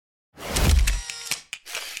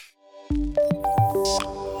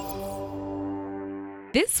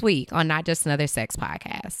This week on Not Just Another Sex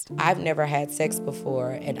Podcast. I've never had sex before,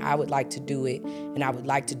 and I would like to do it, and I would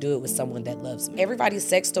like to do it with someone that loves me. Everybody's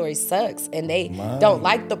sex story sucks, and they don't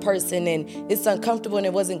like the person, and it's uncomfortable, and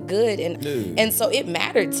it wasn't good, and so it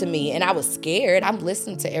mattered to me, and I was scared. I'm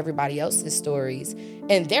listening to everybody else's stories,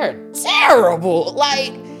 and they're terrible.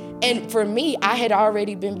 And for me, I had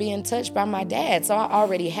already been being touched by my dad, so I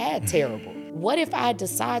already had terrible. What if I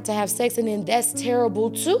decide to have sex, and then that's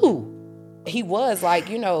terrible too? He was like,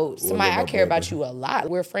 somebody, I care about you a lot.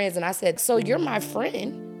 We're friends. And I said, so you're my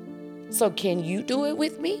friend. So can you do it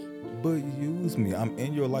with me? But use me. I'm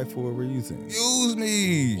in your life for a reason. Use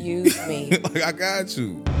me. Use me. I got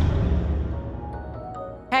you.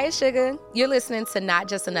 Hey, sugar. You're listening to Not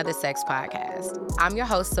Just Another Sex Podcast. I'm your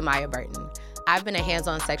host, Samaya Burton. I've been a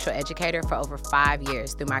hands-on sexual educator for over 5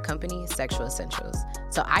 years through my company, Sexual Essentials.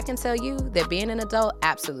 So I can tell you that being an adult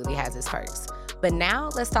absolutely has its perks. But now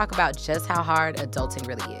let's talk about just how hard adulting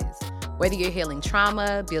really is. Whether you're healing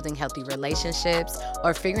trauma, building healthy relationships,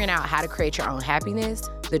 or figuring out how to create your own happiness,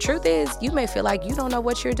 the truth is you may feel like you don't know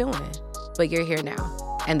what you're doing, but you're here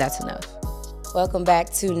now, and that's enough. Welcome back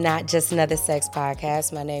to Not Just Another Sex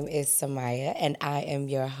Podcast. My name is Samaya, and I am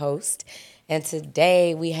your host. And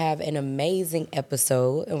today we have an amazing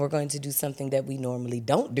episode, and we're going to do something that we normally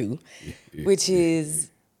don't do, which is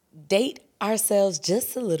date ourselves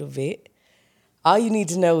just a little bit. All you need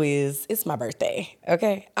to know is it's my birthday,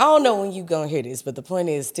 okay? I don't know when you're going to hear this, but the point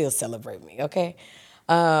is still celebrate me, okay?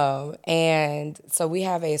 And so we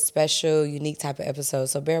have a special, unique type of episode,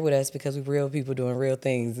 so bear with us because we're real people doing real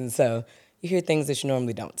things. And so you hear things that you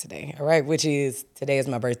normally don't today, all right? Which is, today is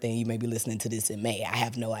my birthday, and you may be listening to this in May. I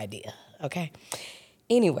have no idea, okay?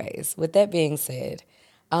 Anyways, with that being said,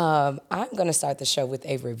 I'm going to start the show with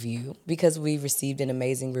a review because we received an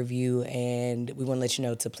amazing review, and we want to let you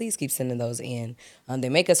know to please keep sending those in. They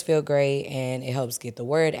make us feel great, and it helps get the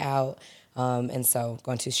word out. And so I'm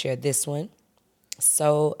going to share this one.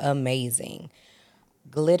 So amazing.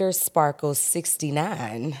 Glitter Sparkle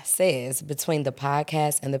 69 says, between the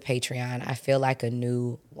podcast and the Patreon, I feel like a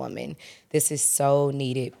new woman. This is so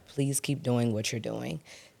needed. Please keep doing what you're doing.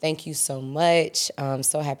 Thank you so much. I'm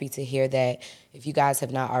so happy to hear that. If you guys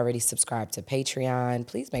have not already subscribed to Patreon,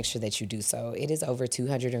 please make sure that you do so. It is over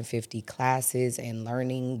 250 classes and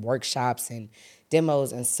learning workshops and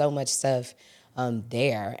demos and so much stuff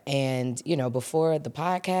there. And, before the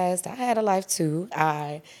podcast, I had a life too.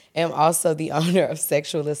 I am also the owner of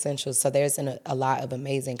Sexual Essentials, so there's a lot of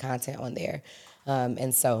amazing content on there.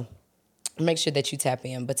 And so make sure that you tap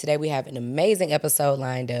in. But today we have an amazing episode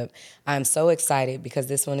lined up. I'm so excited because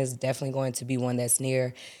this one is definitely going to be one that's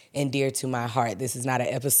near and dear to my heart. This is not an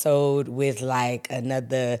episode with like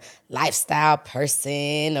another lifestyle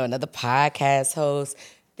person or another podcast host.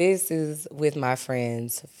 This is with my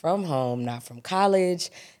friends from home, not from college,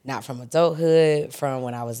 not from adulthood, from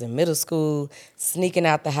when I was in middle school, sneaking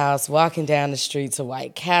out the house, walking down the street to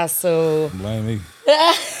White Castle. Blame me.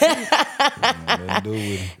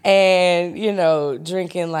 And,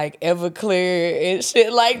 drinking like Everclear and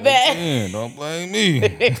shit like that. Man, don't blame me.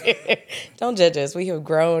 Don't judge us. We have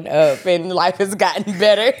grown up and life has gotten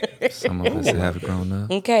better. Some of us have grown up.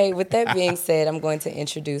 Okay, with that being said, I'm going to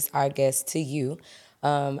introduce our guest to you.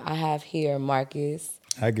 I have here Marcus.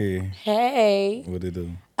 Hi, Gary. Hey. What it do?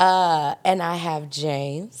 And I have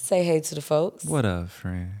James. Say hey to the folks. What up,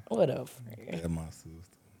 friend? What up, friend? That's my sister.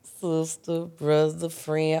 Sister, brother,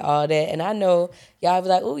 friend, all that. And I know y'all be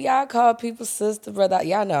like, ooh, y'all call people sister, brother.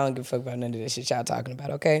 Y'all know I don't give a fuck about none of that shit y'all talking about,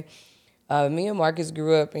 okay? Me and Marcus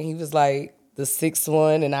grew up, and he was like the sixth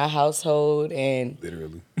one in our household. And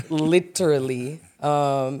literally.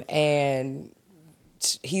 And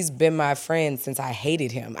he's been my friend since I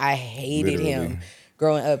hated him. I hated him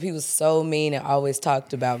growing up. He was so mean and always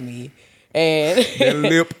talked about me. And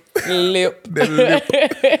that lip.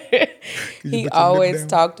 He always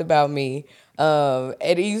talked about me. And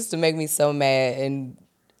it used to make me so mad. And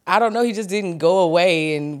I don't know, he just didn't go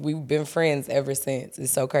away. And we've been friends ever since.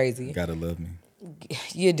 It's so crazy. You gotta love me.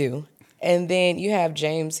 You do. And then you have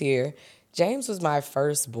James here. James was my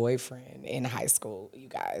first boyfriend in high school, you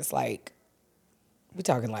guys. Like, we're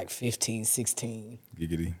talking like 15, 16.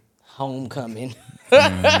 Giggity. Homecoming.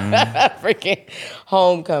 Freaking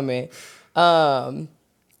homecoming. And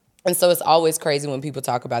so it's always crazy when people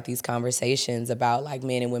talk about these conversations about like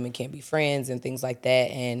men and women can't be friends and things like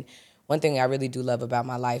that. And one thing I really do love about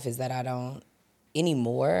my life is that I don't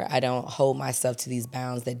hold myself to these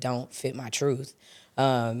bounds that don't fit my truth.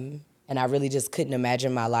 And I really just couldn't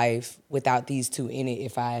imagine my life without these two in it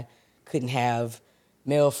if I couldn't have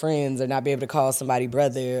male friends or not be able to call somebody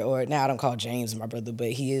brother, or now I don't call James my brother,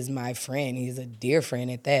 but he is my friend. He's a dear friend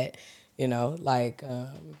at that, and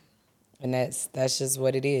that's just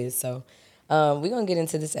what it is. So we're going to get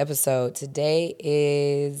into this episode. Today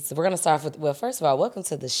we're going to start with, well, first of all, welcome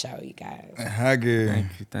to the show, you guys. Hi, good.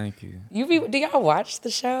 Thank you. Do y'all watch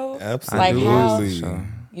the show? Absolutely.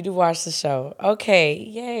 You do watch the show. Okay,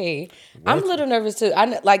 yay. I'm a little nervous too.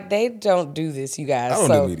 They don't do this, you guys. I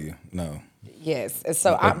don't do media, no. Yes, and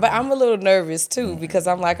so but I'm a little nervous too because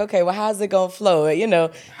I'm like, okay, well, how's it gonna flow? It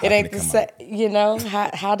ain't the same.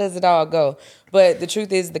 How does it all go? But the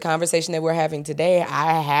truth is, the conversation that we're having today,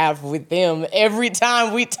 I have with them every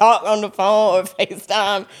time we talk on the phone or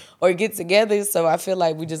FaceTime or get together. So I feel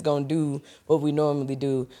like we're just gonna do what we normally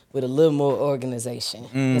do with a little more organization,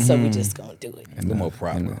 and so we're just gonna do it. And a little more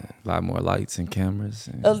proper. And a lot more lights and cameras.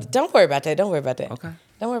 And... Don't worry about that. Okay.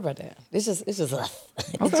 Don't worry about that. It's just us.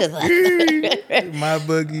 It's just us. My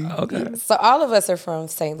boogie. Okay. So all of us are from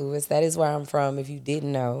St. Louis. That is where I'm from, if you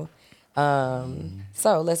didn't know.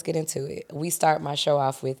 So let's get into it. We start my show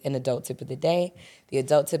off with an adult tip of the day. The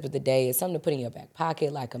adult tip of the day is something to put in your back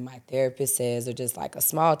pocket, like my therapist says, or just like a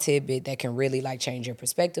small tidbit that can really like change your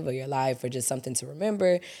perspective of your life, or just something to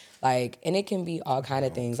remember. And it can be all kind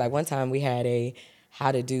of things. Like one time we had how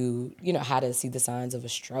to see the signs of a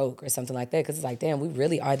stroke or something like that. Because it's like, damn, we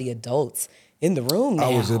really are the adults in the room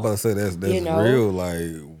now. I was just about to say that's real. Like,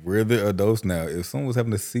 we're the adults now. If someone was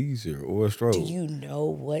having a seizure or a stroke, do you know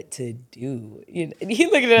what to do? You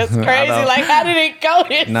looking at us crazy. Like, how did it go?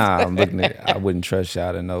 Nah, I'm looking at. I wouldn't trust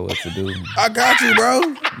y'all to know what to do. I got you,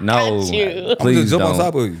 bro. No, you. please jump don't. on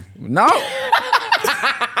top of you. No.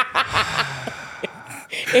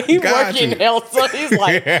 He working health, so he's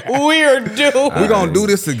like, we're doomed. We're going to do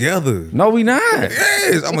this together. No, we not.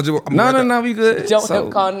 Yes. No, we good. Don't have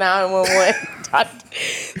call 911.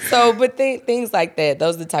 So, but things like that,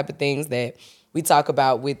 those are the type of things that we talk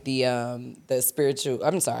about with the adult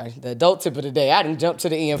tip of the day. I didn't jump to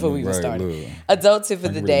the end before we even started. Look. Adult tip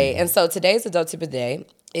of the day. And so today's adult tip of the day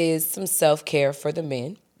is some self-care for the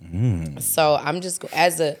men. So I'm just I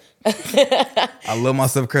love my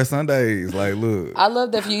self-care Sundays. Like, look, I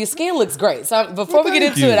love that for you. Your skin looks great. So before we get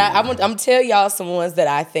into it, I'm tell y'all some ones that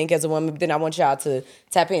I think as a woman. But then I want y'all to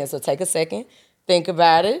tap in. So take a second, think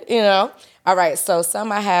about it. All right. So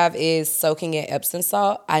some I have is soaking in Epsom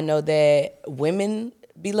salt. I know that women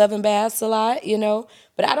be loving baths a lot.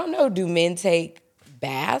 But I don't know. Do men take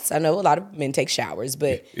baths? I know a lot of men take showers,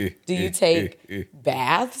 but do you take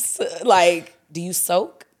baths? Like, do you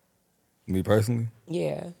soak? Me personally?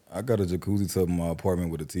 Yeah. I got a jacuzzi tub in my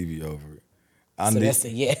apartment with a TV over it. That's a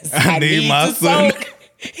yes. I need my son.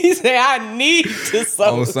 He said, I need to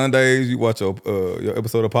soak. On Sundays, you watch your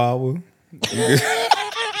episode of Power.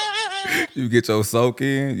 You get your soak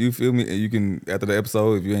in, you feel me? And you can, after the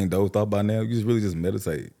episode, if you ain't dozed off by now, you just really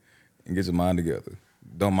meditate and get your mind together.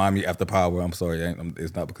 Don't mind me after Power. I'm sorry.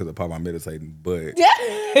 It's not because of Power I'm meditating, but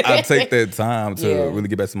I take that time to really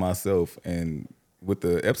get back to myself. And with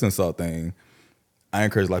the Epsom salt thing, I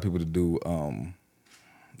encourage a lot of people to do,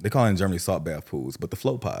 they call it in Germany salt bath pools, but the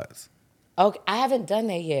float pods. Okay, I haven't done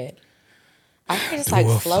that yet. I heard it's like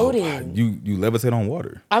floating. You levitate on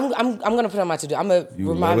water. I'm gonna put on my to-do. I'm gonna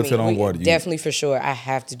remind me. Levitate on water. Definitely for sure. I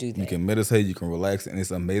have to do that. You can meditate, you can relax, and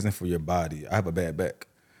it's amazing for your body. I have a bad back.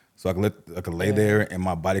 So I can lay there and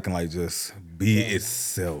my body can like just be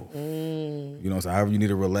itself. You know what I'm saying? However you need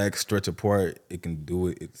to relax, stretch apart, it can do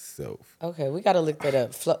it itself. Okay, we got to look that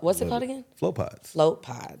up. What's it called again? Float pods. Float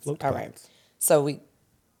pods. All right. So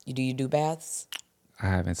do you do baths? I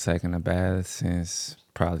haven't taken a bath since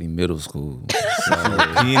probably middle school. So.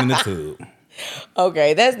 Peeing in the tub.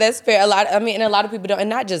 Okay, that's fair. A lot of people don't, and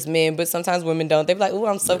not just men, but sometimes women don't. They be like, "Ooh,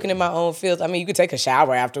 I'm soaking in my own filth." I mean, you could take a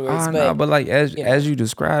shower afterwards, but like as you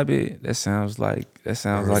describe it, that sounds like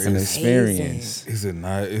an experience. Is it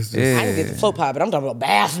not? It's just, I didn't get the float pod, but I'm talking about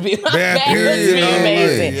baths. Bath period,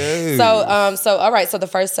 amazing. Yes. So all right. So the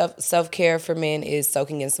first self-care for men is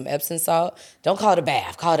soaking in some Epsom salt. Don't call it a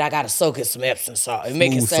bath. Call it I gotta soak in some Epsom salt. It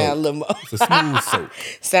make it sound a little more. It's a smooth soak.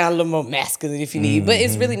 Sound a little more masculine if you need, but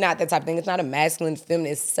it's really not that type of thing. It's not a masculine,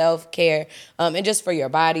 feminine. It's self-care, and just for your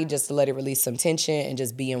body, just to let it release some tension and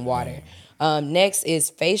just be in water. Next is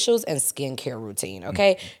facials and skincare routine.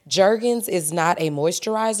 Okay, Jergens is not a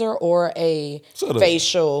moisturizer or a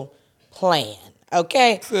facial plan.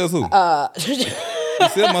 Okay, Says who? You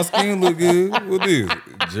said my skin look good. What is it?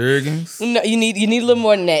 Jergens? No, you need a little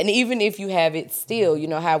more than that. And even if you have it still, you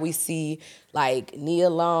know how we see like Nia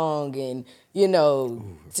Long and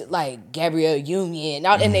like Gabrielle Union,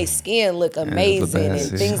 and their skin look amazing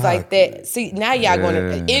and things like that. See, now y'all going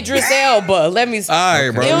to Idris Elba. Let me. All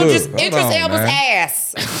right, bro. Idris Elba's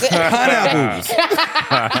ass.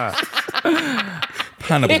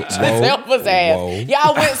 Pineapples. Elba's ass.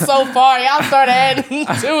 Y'all went so far. Y'all started adding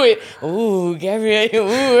to it. Ooh, Gabrielle.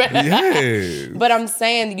 Ooh. Yeah. But I'm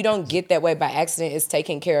saying you don't get that way by accident. It's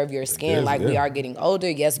taking care of your skin. Like we are getting older.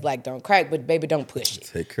 Yes, black don't crack, but baby, don't push it.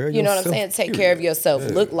 Take care of you know yourself. what I'm saying? Take care of yourself.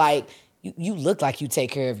 Yeah. Look like you look like you take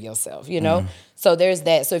care of yourself. You know. So there's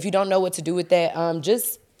that. So if you don't know what to do with that,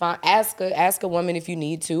 just ask a woman if you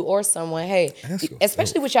need to, or someone. Hey,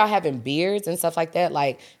 especially with y'all having beards and stuff like that.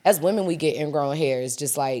 Like as women, we get ingrown hair. It's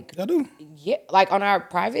just like I do. Yeah, like on our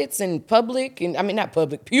privates and public, and I mean not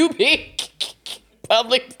public, pubic,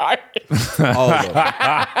 public parts. All of them.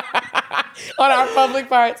 On our public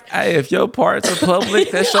parts. Hey, if your parts are public,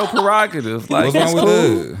 that's your prerogative. Like, What's wrong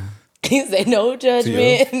with that? He said no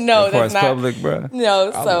judgment. No, your that's parts not public, bro.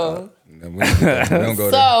 No, so. We don't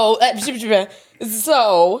go there.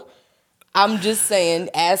 So I'm just saying,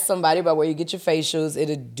 ask somebody about where you get your facials.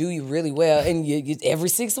 It'll do you really well, and you every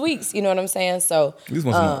 6 weeks. You know what I'm saying? So At least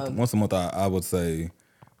once a month, I would say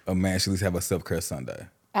a man should at least have a self-care Sunday.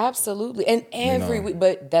 absolutely, and every week.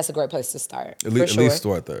 But that's a great place to start. At least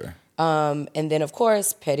start there. And then of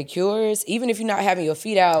course pedicures. Even if you're not having your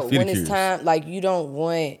feet out, when it's time, like you don't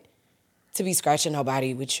want to be scratching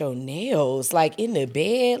nobody with your nails, like in the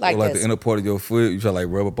bed, like Or like the inner part of your foot, you try to like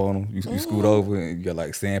rub up on them. You scoot over and you got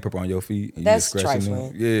like sandpaper on your feet. And That's you just scratching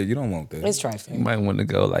trifling. them. Yeah, you don't want that. It's You trifling. might want to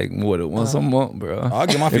go like more than once a month, bro. I'll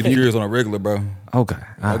get my feet cures on a regular, bro. Okay.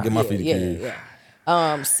 I'll get my feet cures. Yeah.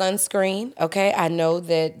 Sunscreen. Okay, I know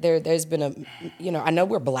that there's been I know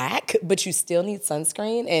we're black, but you still need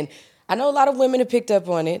sunscreen, and I know a lot of women have picked up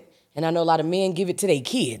on it, and I know a lot of men give it to their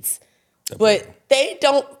kids. But they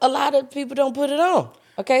don't. A lot of people don't put it on.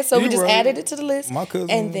 Okay, so we just added it to the list. My cousin,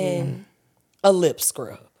 and then a lip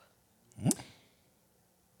scrub.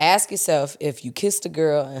 Ask yourself, if you kissed a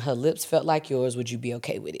girl and her lips felt like yours, would you be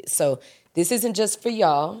okay with it? So this isn't just for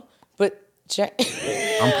y'all, but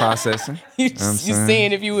I'm processing. you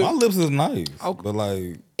seeing if you would. my lips is nice, but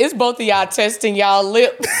like It's both of y'all testing y'all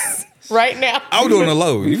lips right now. I was doing the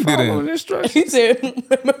low. You Following didn't. instructions. He said,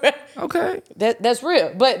 Okay. That's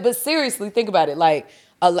real. But seriously, think about it. Like,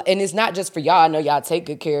 and it's not just for y'all. I know y'all take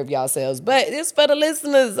good care of yourselves, but it's for the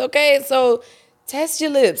listeners. Okay, so test your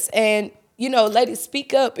lips, and ladies,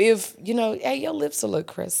 speak up if hey, your lips a little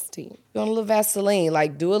crusty. You want a little Vaseline?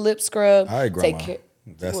 Like, do a lip scrub. All right, grandma.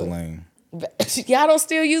 Vaseline. Y'all don't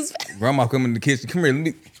still use. Grandma come in the kitchen. Come here, let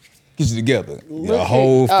me get you together. Your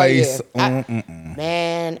whole face.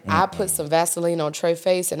 Yeah. I put some Vaseline on Trey's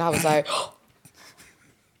face, and I was like,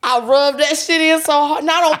 I rubbed that shit in so hard,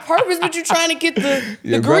 not on purpose, but you trying to get the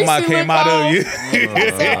Your greasy grandma came look out off. of you.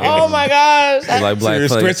 I said, oh my gosh. Like black You're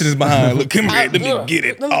plates. stretching his behind. Look, come here. Let me get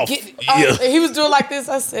it off. And he was doing like this.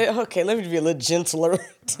 I said, okay, let me be a little gentler.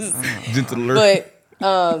 Gentler.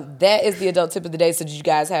 But that is the adult tip of the day. So did you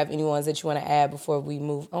guys have any ones that you want to add before we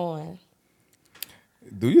move on?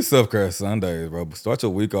 Do your self-care Sundays, bro. Start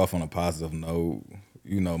your week off on a positive note.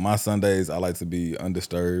 My Sundays, I like to be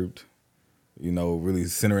undisturbed. Really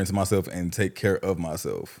center into myself and take care of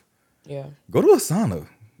myself. Yeah. Go to a sauna.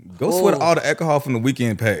 Go sweat all the alcohol from the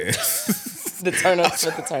weekend past. The turn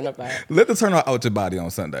up out. Let the turn out your body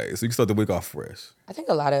on Sunday so you can start the week off fresh. I think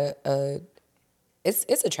a lot of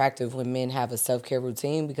it's attractive when men have a self-care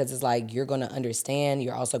routine, because it's like you're going to understand,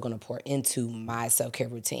 you're also going to pour into my self-care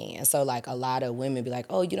routine. And so like a lot of women be like,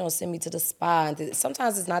 oh, you don't send me to the spa. And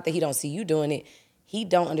sometimes it's not that he don't see you doing it. He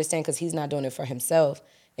don't understand because he's not doing it for himself,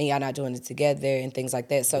 and y'all not doing it together and things like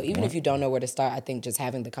that. So even if you don't know where to start, I think just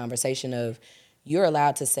having the conversation of you're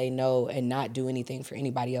allowed to say no and not do anything for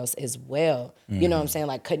anybody else as well. You know what I'm saying?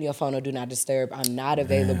 Like cutting your phone or do not disturb. I'm not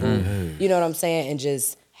available. You know what I'm saying? And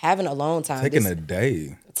just having alone time. Taking a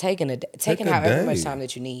day. Taking however much time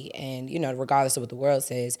that you need. And, regardless of what the world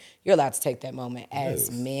says, you're allowed to take that moment as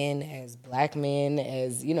men, as black men,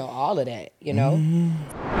 as, all of that,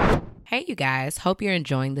 Hey, you guys. Hope you're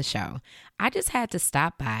enjoying the show. I just had to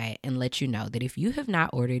stop by and let you know that if you have not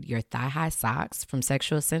ordered your thigh-high socks from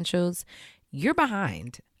Sexual Essentials, you're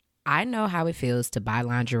behind. I know how it feels to buy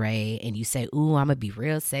lingerie and you say, ooh, I'm going to be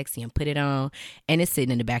real sexy and put it on, and it's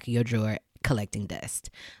sitting in the back of your drawer collecting dust.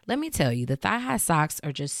 Let me tell you, the thigh-high socks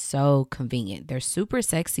are just so convenient. They're super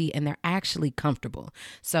sexy and they're actually comfortable.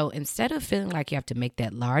 So instead of feeling like you have to make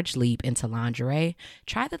that large leap into lingerie,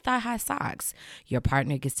 try the thigh-high socks. Your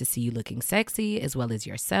partner gets to see you looking sexy as well as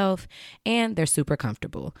yourself, and they're super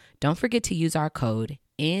comfortable. Don't forget to use our code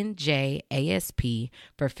NJASP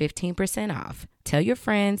for 15% off. Tell your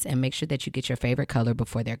friends and make sure that you get your favorite color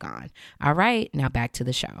before they're gone. All right, now back to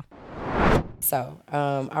the show. So,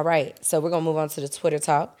 all right. So we're going to move on to the Twitter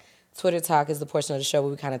Talk. Twitter Talk is the portion of the show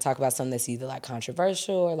where we kind of talk about something that's either like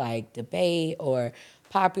controversial or like debate or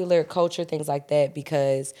popular culture, things like that.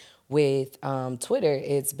 Because with Twitter,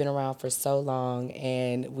 it's been around for so long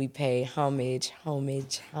and we pay homage,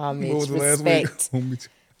 respect.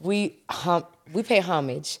 We pay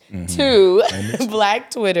homage to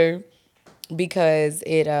Black Twitter because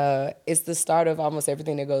it's the start of almost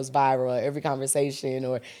everything that goes viral, every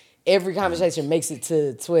conversation makes it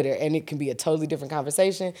to Twitter, and it can be a totally different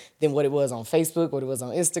conversation than what it was on Facebook, what it was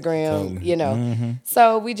on Instagram, you know. Mm-hmm.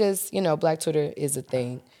 So we just, Black Twitter is a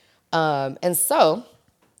thing. And so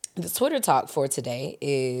the Twitter talk for today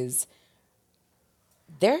is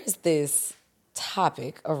there's this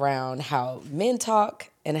topic around how men talk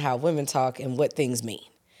and how women talk and what things mean.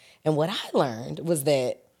 And what I learned was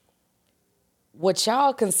that what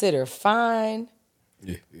y'all consider fine,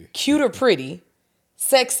 cute or pretty,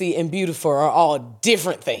 sexy and beautiful are all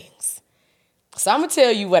different things. So I'm going to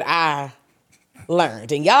tell you what I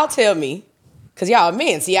learned. And y'all tell me, because y'all are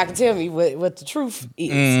men, so y'all can tell me what the truth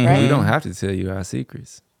is, right? We don't have to tell you our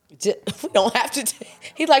secrets. We don't have to.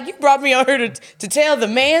 He's like, you brought me on here to tell the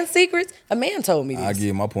man's secrets? A man told me this. I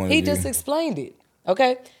give my point of view. He just explained it,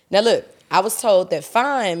 okay? Now look, I was told that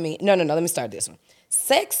fine mean, no, let me start this one.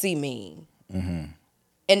 Sexy mean,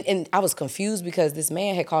 And I was confused because this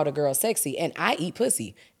man had called a girl sexy, and I eat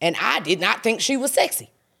pussy, and I did not think she was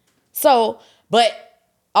sexy. So, but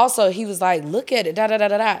also he was like, look at it,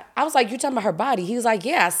 da-da-da-da-da. I was like, you talking about her body? He was like,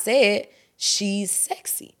 yeah, I said she's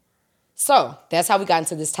sexy. So that's how we got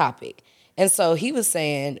into this topic. And so he was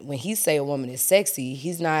saying when he say a woman is sexy,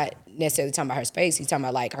 he's not necessarily talking about her space. He's talking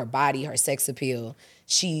about like her body, her sex appeal.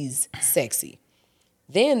 She's sexy.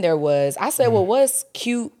 Then I said, well, what's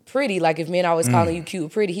cute, pretty? Like if men always calling you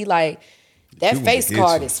cute, pretty, he like, that face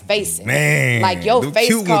card is facing. Man. Like your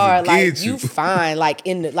face card, like you fine, like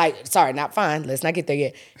sorry, not fine. Let's not get there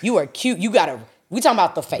yet. You are cute. We talking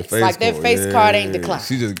about the face. Like that face card ain't declined.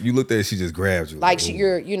 You looked at it, she just grabbed you. Like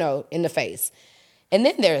you're, in the face. And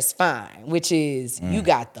then there's fine, which is you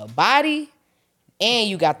got the body and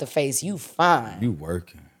you got the face. You fine. You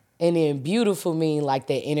working. And then beautiful mean like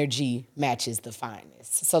that energy matches the fineness.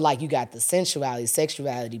 So like you got the sensuality,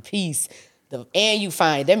 sexuality, peace, and you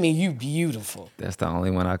fine. That means you beautiful. That's the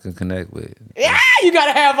only one I can connect with. Yeah, you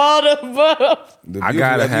gotta have all the above. I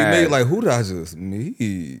gotta have. Like who did I just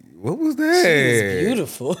meet? What was that? She is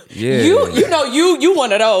beautiful. Yeah. You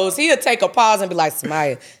one of those. He'll take a pause and be like,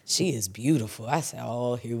 Samaya, she is beautiful. I said,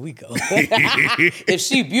 oh, here we go. If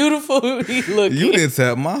she beautiful, he look. You didn't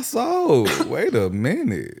tap my soul. Wait a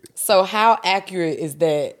minute. So how accurate is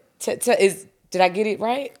that? Did I get it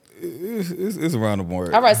right? It's around the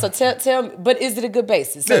mark. All right, so tell me, but is it a good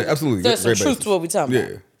basis? So yeah, absolutely. There's some Great truth basis. to what we're talking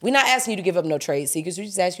about. Yeah. We're not asking you to give up no trade secrets. We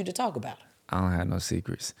just ask you to talk about it. I don't have no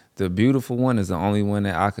secrets. The beautiful one is the only one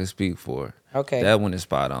that I can speak for. Okay. That one is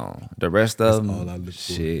spot on. The rest of all I them, look for.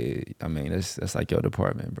 shit. I mean, that's like your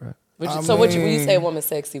department, bro. When you say a woman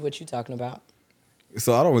sexy, what you talking about?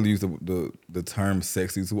 So I don't really use the term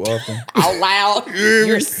sexy too often. Out loud,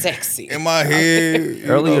 you're sexy. In my head.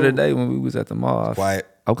 Earlier today when we was at the mall. Quiet.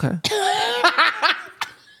 Okay.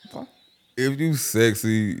 If you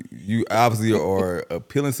sexy, you obviously are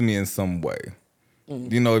appealing to me in some way.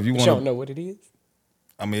 If you want, You don't know what it is.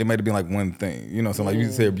 I mean, it might have been like one thing. So like you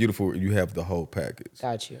say beautiful, you have the whole package.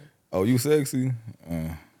 Got you. Oh, you sexy?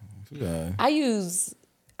 Yeah. I use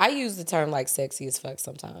the term like sexy as fuck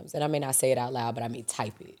sometimes, and I may not say it out loud, but I may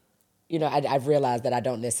type it. I've realized that I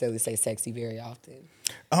don't necessarily say sexy very often.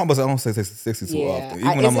 I don't say sexy too often.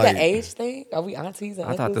 Even Is I'm it like, an age thing? Are we aunties and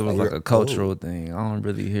I thought uncles? that was like a cultural thing. I don't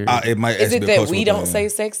really hear it. It might. Is it actually be a that we cultural don't thing.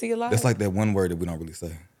 say sexy a lot? That's like that one word that we don't really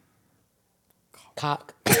say.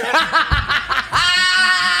 Cock.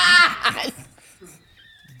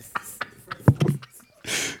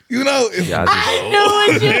 Y'all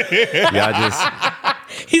just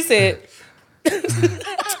He said.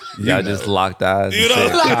 Y'all just locked eyes. And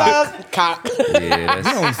said, Cock. yeah, You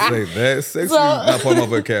don't say that. Sexy is not part of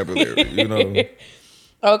my vocabulary.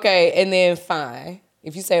 Okay, and then fine.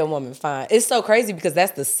 If you say a woman fine, it's so crazy because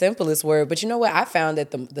that's the simplest word. But you know what? I found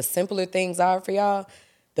that the simpler things are for y'all,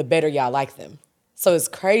 the better y'all like them. So it's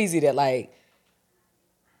crazy that like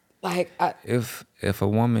Like, if a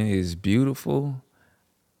woman is beautiful,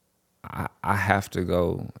 I have to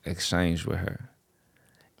go exchange with her.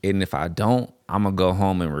 And if I don't, I'm gonna go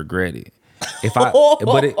home and regret it. If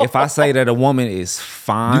I say that a woman is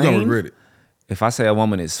fine, You gonna regret it. If I say a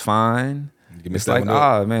woman is fine, it's like,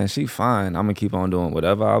 oh man, she fine. I'm gonna keep on doing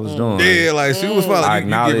whatever I was doing. Yeah, like she was fine. I Like,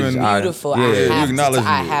 acknowledge. beautiful.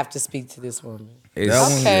 I have to speak to this woman.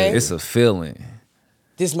 It's a feeling.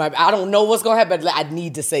 This might. I don't know what's gonna happen. But I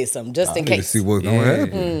need to say something just in I need to case. see what's gonna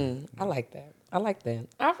happen. I like that.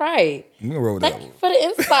 All right. I'm gonna roll with Thank that you for the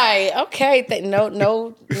insight. Okay.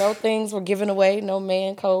 No things were given away. No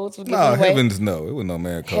man codes were given No, away. heavens no. It was no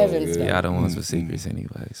man code. Heavens no. Yeah, I don't want some secrets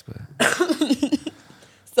anyways, but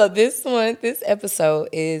So this episode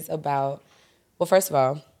is about. Well, first of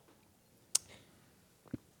all,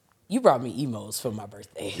 you brought me emos for my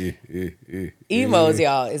birthday. Emos,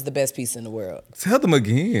 y'all, is the best pizza in the world. Tell them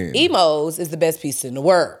again. Emos is the best pizza in the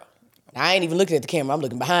world. I ain't even looking at the camera. I'm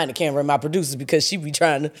looking behind the camera at my producers because she be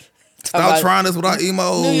trying to Stop trying this without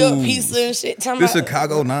emo. New York pizza and shit. This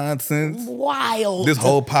Chicago nonsense. Wild. This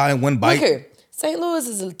whole pie in one bite. Look here. St. Louis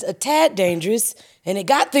is a tad dangerous, and it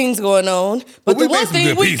got things going on. But we the one make some thing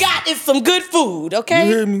good we pizza. got is some good food, okay?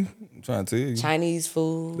 You hear me? I'm trying to tell you. Chinese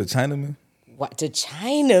food. The Chinaman. What? The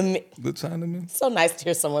Chinaman. The Chinaman. So nice to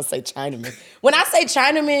hear someone say Chinaman. When I say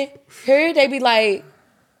Chinaman, here they be like,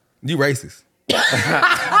 You racist.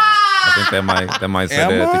 I think that might say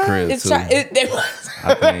that at the crib it's too.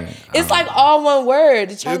 I think it's like all one word.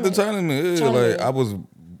 The It's the Chinaman. Chinaman. Yeah, Chinaman. like I was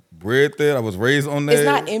bred there. I was raised on that. It's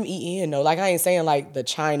not MEN though. Like I ain't saying like the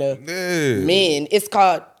China Yeah. men. It's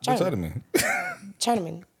called The Chinaman. Chinaman.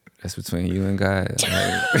 Chinaman. that's between you and God.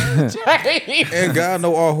 Like, And God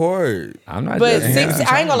know our heart. I'm not But judging.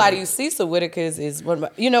 I ain't gonna lie to you. Cecil Whitaker's is one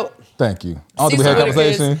of my, Thank you. I don't think we Cecil had a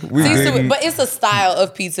Whitaker's- conversation. We Cecil- didn't. but it's a style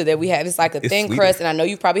of pizza that we have. It's like a thin sweeter. crust, and I know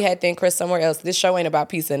you've probably had thin crust somewhere else. This show ain't about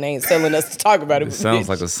pizza, and they ain't selling us to talk about it. It sounds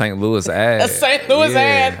like a St. Louis ad. a St. Louis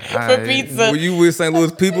ad for alright. pizza. Were you with St.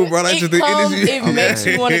 Louis people, bro? That's just the energy. It makes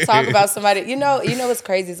you want to talk about somebody. You know what's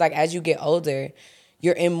crazy is like as you get older,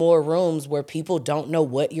 you're in more rooms where people don't know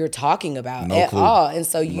what you're talking about No at clue. all. And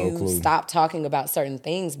so No you clue. stop talking about certain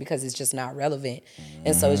things because it's just not relevant.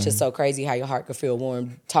 And so it's just so crazy how your heart could feel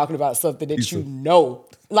warm talking about something that you know,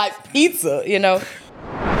 like pizza, you know?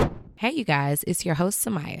 Hey, you guys, it's your host,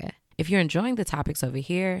 Samaya. If you're enjoying the topics over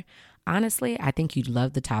here, honestly, I think you'd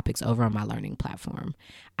love the topics over on my learning platform.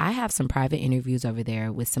 I have some private interviews over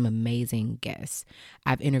there with some amazing guests.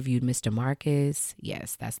 I've interviewed Mr. Marcus,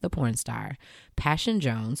 yes, that's the porn star, Passion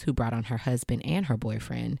Jones, who brought on her husband and her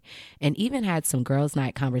boyfriend, and even had some girls'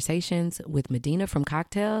 night conversations with Medina from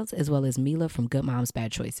Cocktails as well as Mila from Good Moms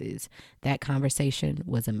Bad Choices. That conversation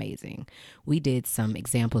was amazing. We did some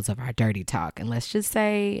examples of our dirty talk, and let's just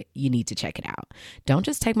say you need to check it out. Don't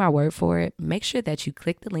just take my word for it. Make sure that you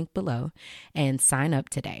click the link below and sign up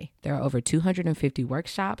today. There are over 250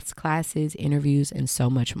 workshops, classes, interviews, and so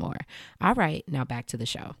much more. All right, now back to the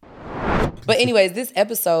show. But anyways, this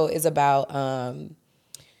episode is about,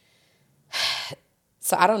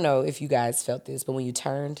 so I don't know if you guys felt this, but when you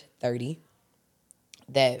turned 30,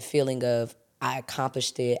 that feeling of I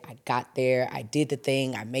accomplished it, I got there, I did the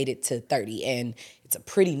thing, I made it to 30. And it's a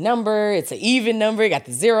pretty number, it's an even number, it got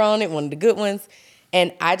the 0 on it, one of the good ones.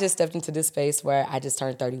 And I just stepped into this space where I just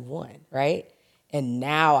turned 31, right? And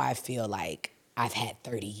now I feel like I've had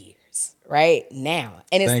 30 years, right? Now.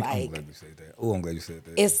 And it's I'm like, glad you said that. Oh, I'm glad you said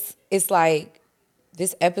that. it's like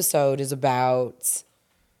this episode is about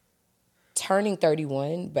turning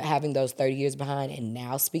 31, but having those 30 years behind and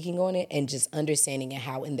now speaking on it and just understanding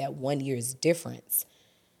how in that 1 year's difference,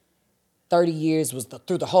 30 years was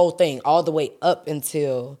through the whole thing, all the way up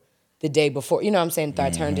until the day before. You know what I'm saying? I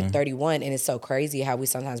turned to 31, and it's so crazy how we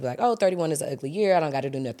sometimes be like, oh, 31 is an ugly year. I don't got to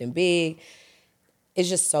do nothing big. It's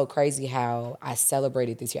just so crazy how I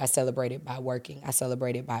celebrated this year. I celebrated by working. I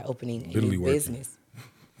celebrated by opening a new business.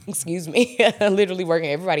 Excuse me. Literally working.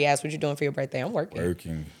 Everybody asks what you're doing for your birthday. I'm working.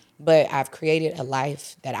 Working. But I've created a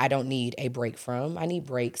life that I don't need a break from. I need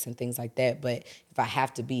breaks and things like that. But if I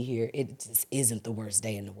have to be here, it just isn't the worst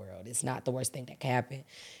day in the world. It's not the worst thing that can happen.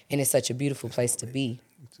 And it's such a beautiful place to be,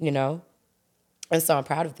 you know? And so I'm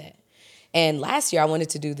proud of that. And last year I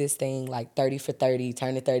wanted to do this thing like 30 for 30,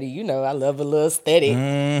 turn to 30. You know, I love a little aesthetic.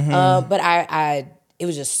 But it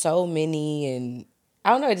was just so many, and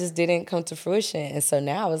I don't know, it just didn't come to fruition. And so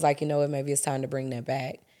now I was like, you know what, maybe it's time to bring that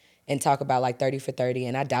back and talk about like 30 for 30.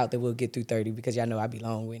 And I doubt that we'll get through 30 because y'all know I be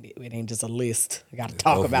long-winded. It ain't just a list. I got to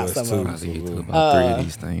talk about some of them. I think you do about 3 of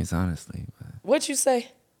these things, honestly. But What you say?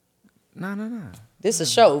 no. This is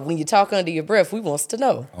a show. When you talk under your breath, we wants to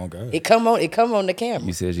know. Oh, God. It come on the camera.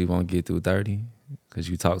 You said you won't get through 30. because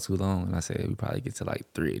you talk too long. And I said, we probably get to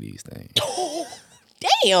like 3 of these things.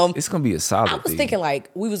 Damn. It's going to be a solid I was thing. thinking like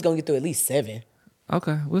we was going to get through at least 7.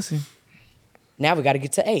 Okay, we'll see. Now we got to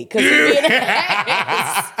get to 8 because we in the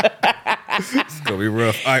ass. It's gonna be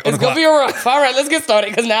rough. All right, It's going to be a rough. All right, let's get started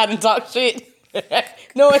because now I didn't talk shit.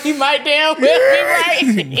 Knowing he might damn well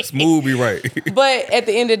be right. Smooth be right. But at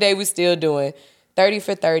the end of the day, we're still doing 30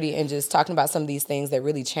 for 30 and just talking about some of these things that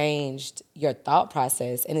really changed your thought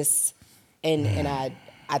process. And it's and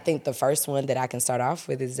I think the first one that I can start off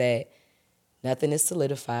with is that nothing is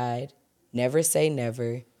solidified. Never say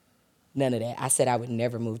never. None of that. I said I would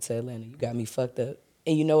never move to Atlanta. You got me fucked up.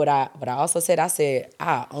 And you know what I also said? I said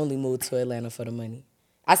I only moved to Atlanta for the money.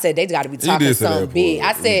 I said they got to be talking did say something that, big.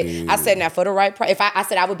 boy. I said now for the right price. If I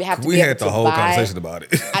said I would have to We be had able the to whole buy, conversation about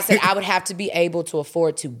it. I said I would have to be able to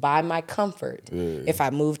afford to buy my comfort if I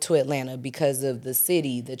moved to Atlanta because of the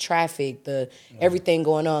city, the traffic, the everything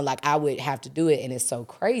going on. Like I would have to do it, and it's so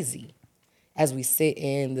crazy. As we sit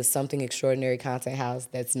in the Something Extraordinary Content House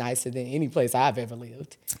that's nicer than any place I've ever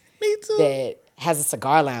lived. Me too. That has a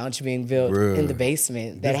cigar lounge being built in the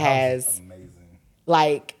basement that has Amazing.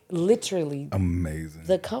 like literally Amazing.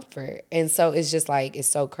 the comfort. And so it's just like it's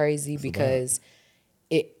so crazy because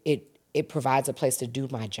it provides a place to do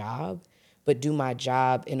my job, but do my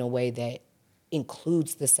job in a way that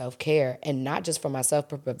includes the self-care and not just for myself,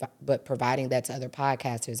 but providing that to other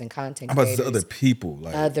podcasters and content I'm about to creators. say other people.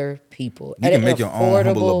 Like Other people. you At can an make your own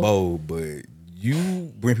humble affordable- abode, but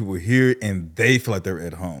you bring people here and they feel like they're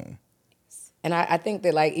at home. And I think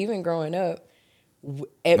that like even growing up, we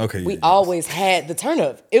yes. always had the turn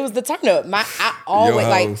up. It was the turn up. I always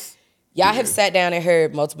like house. y'all have sat down and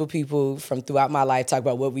heard multiple people from throughout my life talk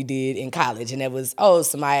about what we did in college, and it was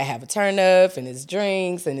Samaya have a turn up and his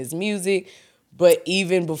drinks and his music. But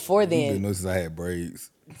even before You then, didn't notice I had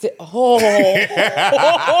braids.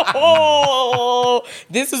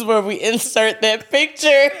 This is where we insert that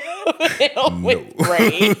picture with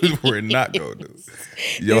braids. We're not going to.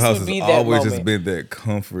 Your This house would has be that always just moment. been that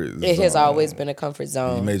comfort zone. It has always been a comfort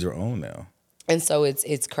zone. You made your own now. And so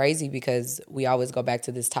it's crazy because we always go back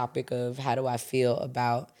to this topic of how do I feel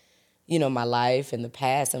about, my life and the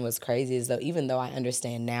past. And what's crazy is that even though I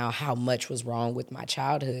understand now how much was wrong with my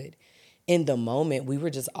childhood, in the moment, we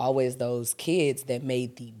were just always those kids that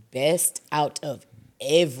made the best out of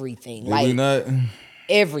everything. Did we not?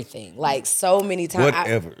 Everything. Like so many times.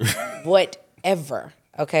 Whatever.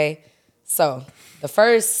 Okay? So the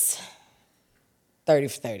first 30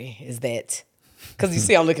 for 30 is that. Because you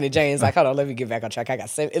see I'm looking at James like, hold on, let me get back on track. I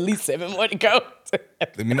got at least 7 more to go.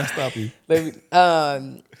 Let me not stop you.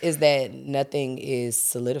 Is that nothing is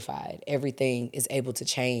solidified. Everything is able to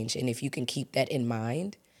change. And if you can keep that in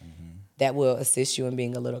mind, that will assist you in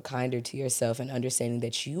being a little kinder to yourself and understanding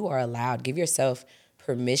that you are allowed. Give yourself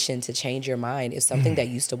permission to change your mind. If something that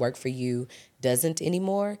used to work for you doesn't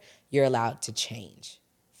anymore, you're allowed to change.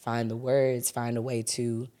 Find the words, find a way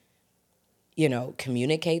to,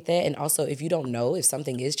 communicate that. And also, if you don't know if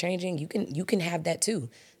something is changing, you can have that too.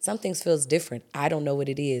 Some things feels different. I don't know what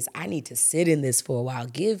it is. I need to sit in this for a while.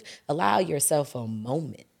 Allow yourself a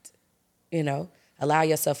moment. Allow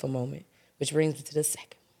yourself a moment. Which brings me to the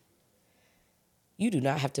second. You do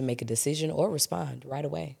not have to make a decision or respond right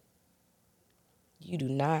away. You do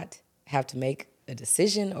not have to make a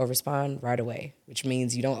decision or respond right away, which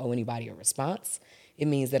means you don't owe anybody a response. It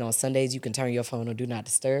means that on Sundays you can turn your phone on Do Not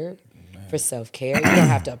Disturb for self-care. You don't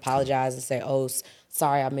have to apologize and say,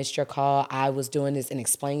 sorry, I missed your call. I was doing this, and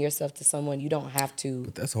explain yourself to someone. You don't have to.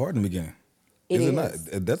 But that's hard in the beginning. It Is it is.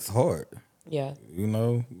 not? That's hard. Yeah.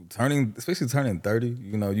 Especially turning 30,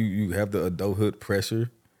 you have the adulthood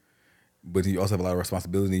pressure. But you also have a lot of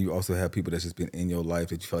responsibility. And you also have people that's just been in your life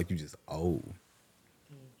that you feel like you just owe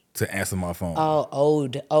to answer my phone. Oh,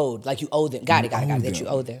 owed. Like you owe them. Got it. That you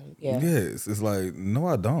owe them. Yeah. Yes. It's like, no,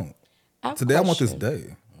 I don't. Today I want this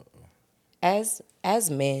day. As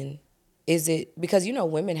men, is it because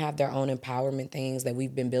women have their own empowerment things that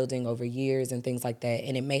we've been building over years and things like that,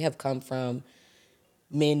 and it may have come from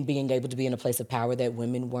men being able to be in a place of power that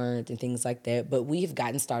women weren't and things like that, but we've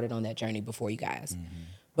gotten started on that journey before you guys.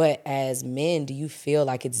 But as men, do you feel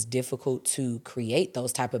like it's difficult to create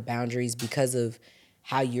those type of boundaries because of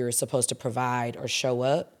how you're supposed to provide or show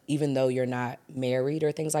up, even though you're not married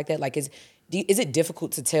or things like that? Like, is it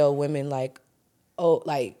difficult to tell women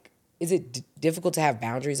is it difficult to have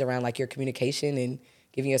boundaries around like your communication and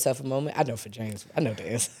giving yourself a moment? I know for James, I know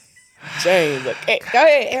the answer. James, okay, go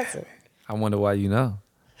ahead, answer. I wonder why you know.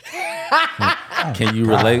 Can you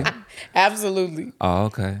relate? Absolutely. Oh,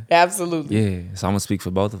 okay. Absolutely. Yeah, so I'm gonna speak for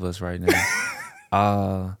both of us right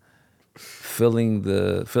now. feeling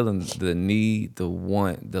the need, the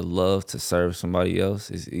want, the love to serve somebody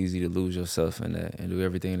else, it's easy to lose yourself in that and do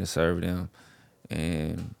everything to serve them.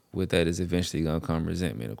 And with that is eventually gonna come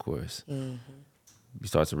resentment, of course. You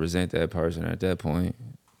start to resent that person at that point,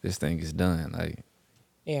 this thing is done. Like,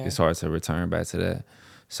 it's hard to return back to that.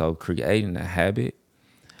 So creating a habit,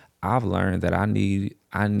 I've learned that I need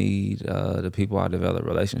the people I develop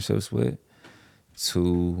relationships with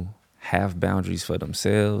to have boundaries for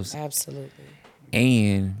themselves. Absolutely.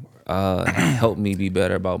 And help me be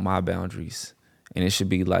better about my boundaries. And it should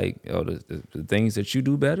be like, the things that you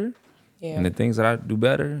do better and the things that I do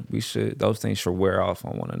better, those things should wear off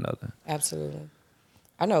on one another. Absolutely.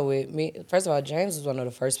 I know with me, first of all, James was one of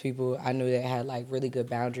the first people I knew that had like really good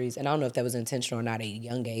boundaries. And I don't know if that was intentional or not at a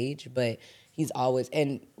young age, but he's always,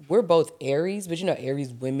 and we're both Aries, but you know,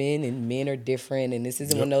 Aries women and men are different. And this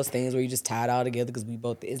isn't one of those things where you just tie it all together because we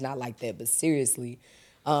both, it's not like that, but seriously.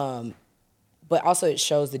 But also it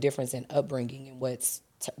shows the difference in upbringing and what's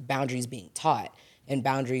boundaries being taught and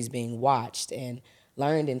boundaries being watched and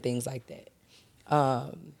learned and things like that.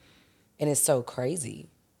 And it's so crazy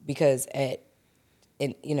because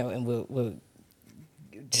and we'll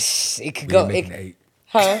it could go. Making 8.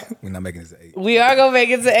 Huh? We're not making this 8. We are gonna make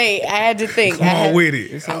it to 8. I had to think. Come on with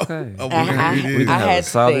it. It's okay. Oh, We can I have had a to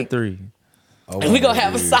solid think. 3. We're gonna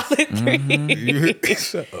have a solid 3.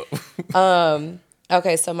 Shut up.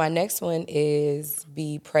 Okay, so my next one is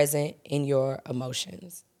be present in your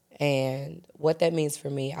emotions. And what that means for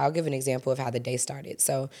me, I'll give an example of how the day started.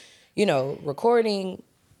 So, recording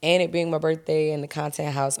and it being my birthday and the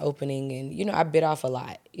content house opening and, I bit off a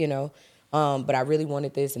lot, but I really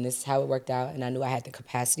wanted this and this is how it worked out and I knew I had the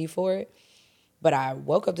capacity for it. But I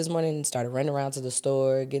woke up this morning and started running around to the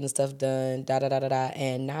store, getting stuff done,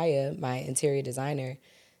 and Naya, my interior designer,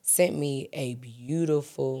 sent me a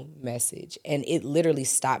beautiful message. And it literally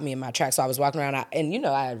stopped me in my tracks. So I was walking around, and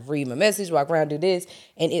I read my message, walk around, do this,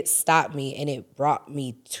 and it stopped me, and it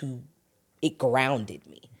grounded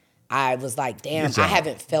me. I was like, damn, I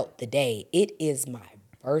haven't felt the day. It is my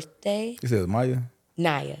birthday. You said Maya?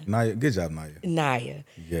 Naya. Naya. Good job, Naya. Naya.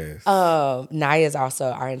 Yes. Naya is also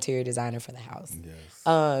our interior designer for the house. Yes.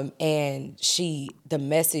 And the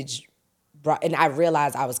message brought, and I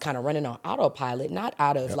realized I was kind of running on autopilot, not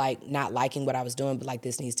out of like not liking what I was doing, but like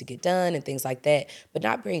this needs to get done and things like that. But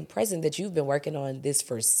not being present that you've been working on this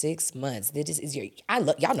for 6 months. This is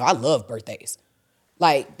y'all know I love birthdays.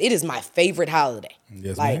 Like, it is my favorite holiday.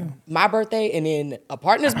 Yes, like ma'am. my birthday and then a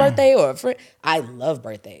partner's birthday or a friend. I love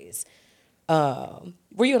birthdays.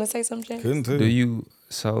 Were you gonna say something, James? Couldn't too.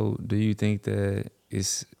 Do you think that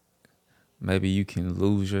it's maybe you can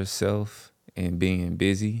lose yourself in being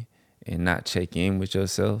busy and not check in with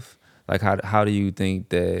yourself? Like, how do you think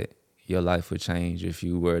that your life would change if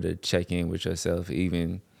you were to check in with yourself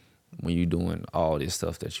even when you're doing all this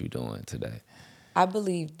stuff that you're doing today? I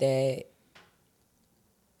believe that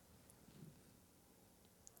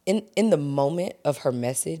in the moment of her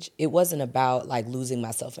message, it wasn't about like losing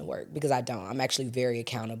myself in work because I don't. I'm actually very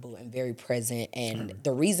accountable and very present. And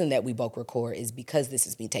the reason that we both record is because this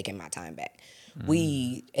is me taking my time back.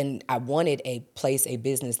 I wanted a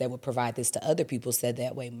business that would provide this to other people, said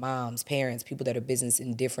that way, moms, parents, people that are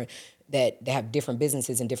that have different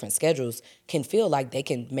businesses and different schedules can feel like they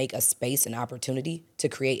can make a space and opportunity to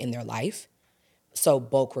create in their life. So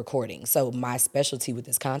bulk recording. So my specialty with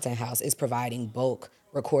this content house is providing bulk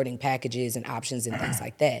recording packages and options and things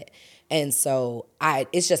like that. And so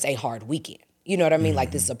it's just a hard weekend. You know what I mean?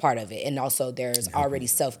 Like, this is a part of it. And also there's already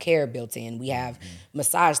self-care built in. We have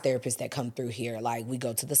massage therapists that come through here. Like, we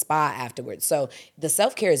go to the spa afterwards. So the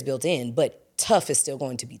self-care is built in, but tough is still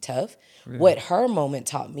going to be tough. Yeah. What her moment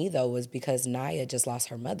taught me, though, was because Naya just lost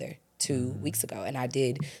her mother 2 weeks ago. And I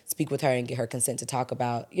did speak with her and get her consent to talk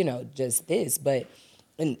about, just this, but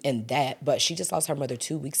she just lost her mother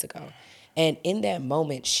 2 weeks ago. And in that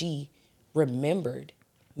moment, she remembered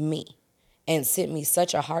me and sent me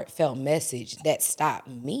such a heartfelt message that stopped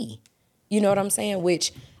me. You know what I'm saying?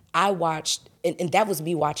 Which I watched, and that was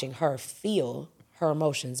me watching her feel her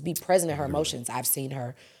emotions, be present in her emotions. I've seen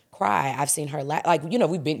her cry. I've seen her laugh. Like,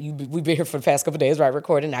 we've been here for the past couple of days, right,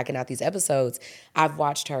 recording, knocking out these episodes. I've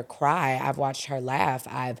watched her cry. I've watched her laugh.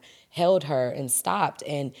 I've held her and stopped.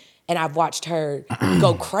 And I've watched her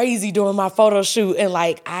go crazy during my photo shoot. And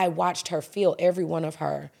like, I watched her feel every one of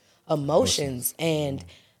her emotions. And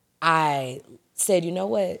I said, you know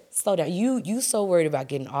what? Slow down. You so worried about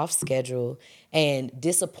getting off schedule and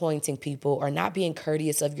disappointing people or not being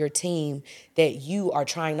courteous of your team that you are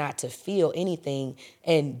trying not to feel anything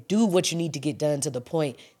and do what you need to get done to the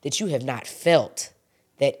point that you have not felt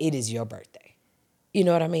that it is your birthday. You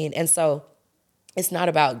know what I mean? And so it's not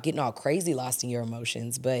about getting all crazy lost in your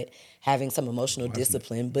emotions, but having some emotional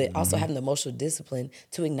discipline, but also having the emotional discipline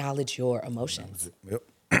to acknowledge your emotions. Yep.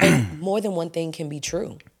 And more than one thing can be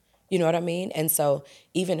true. You know what I mean? And so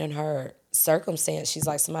even in her circumstance, she's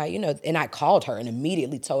like, somebody, and I called her and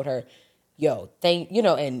immediately told her, yo, and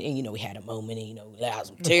we had a moment and, we let out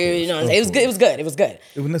some tears, it was good. It was good. It was good.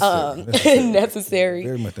 It was necessary. Necessary.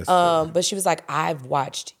 Very much necessary. But she was like, I've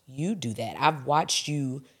watched you do that. I've watched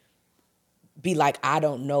you be like, I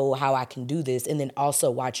don't know how I can do this. And then also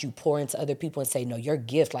watch you pour into other people and say, no, your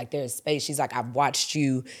gift, like there's space. She's like, I've watched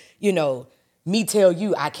you, me tell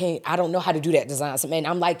you I don't know how to do that design. So, man,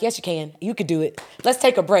 I'm like, yes, you can. You could do it. Let's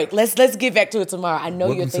take a break. Let's get back to it tomorrow. I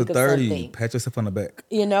know you're thinking of something. Pat yourself on the back.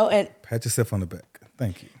 And Pat yourself on the back.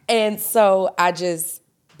 Thank you. And so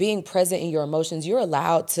being present in your emotions, you're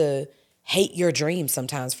allowed to hate your dreams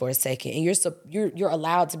sometimes for a second. And you're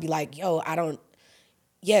allowed to be like, yo, I'm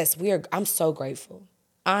so grateful.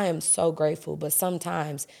 I am so grateful. But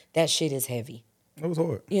sometimes that shit is heavy. It was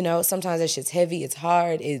hard. Sometimes that shit's heavy. It's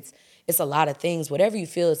hard. It's a lot of things. Whatever you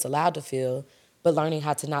feel, it's allowed to feel. But learning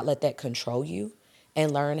how to not let that control you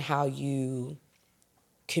and learn how you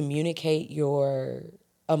communicate your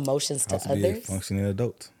emotions to others. Be a functioning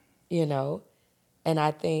adult. And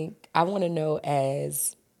I think I want to know I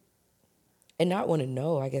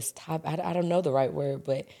don't know the right word,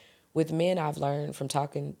 but with men, I've learned from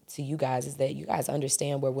talking to you guys is that you guys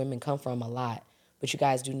understand where women come from a lot, but you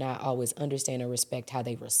guys do not always understand or respect how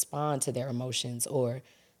they respond to their emotions or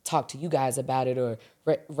talk to you guys about it or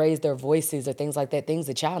raise their voices or things like that, things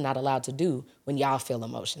that y'all not allowed to do when y'all feel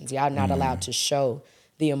emotions. Y'all not allowed to show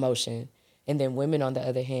the emotion. And then women, on the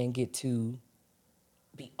other hand, get to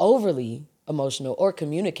be overly emotional or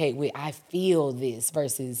communicate with, I feel this,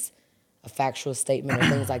 versus a factual statement or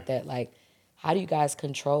things like that. Like, how do you guys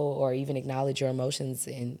control or even acknowledge your emotions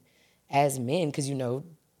as men? Because,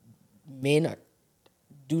 men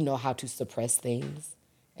do know how to suppress things.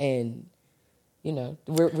 And,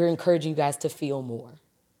 we're encouraging you guys to feel more.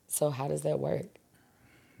 So how does that work?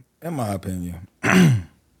 In my opinion, a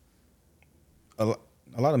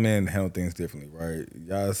lot of men handle things differently, right?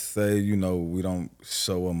 Y'all say, we don't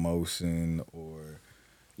show emotion or,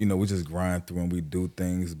 we just grind through and we do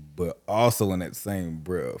things. But also in that same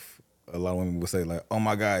breath, a lot of women will say like, oh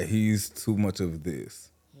my God, he's too much of this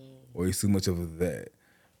or he's too much of that.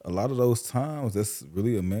 A lot of those times, that's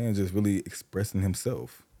really a man just really expressing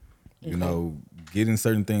himself, getting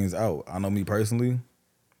certain things out. I know me personally,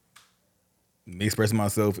 me expressing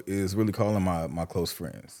myself is really calling my close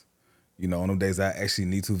friends. On them days I actually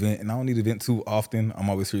need to vent, and I don't need to vent too often. I'm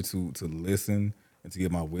always here to listen and to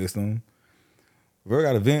give my wisdom. If I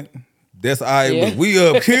got to vent, that's all right. Yeah. We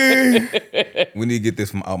up here. We need to get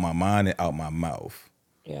this from out my mind and out my mouth.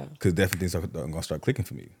 Yeah. Because definitely things are going to start clicking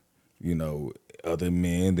for me. Other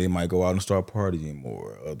men, they might go out and start partying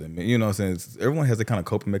more. Other men, what I'm saying? Everyone has a kind of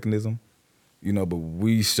coping mechanism, but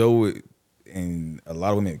we show it and a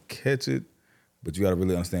lot of women catch it, but you got to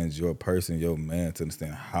really understand your person, your man, to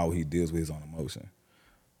understand how he deals with his own emotion.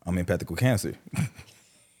 I'm empathic with cancer.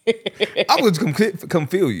 I would come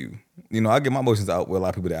feel you. I get my emotions out with a lot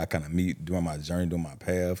of people that I kind of meet during my journey, during my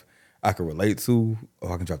path. I can relate to,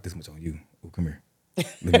 I can drop this much on you. Oh, come here.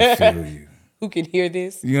 Let me feel you. Who can hear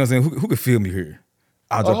this? You know what I'm saying? Who can feel me here?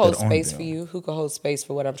 I'll or hold space for you. Who can hold space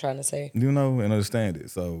for what I'm trying to say? And understand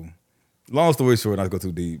it. So, long story short, not to go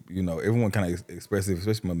too deep, everyone kind of expresses,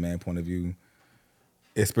 especially from a man point of view,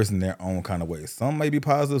 expressing their own kind of way. Some may be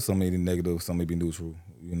positive, some may be negative, some may be neutral.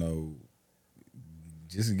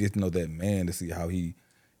 Just to get to know that man to see how he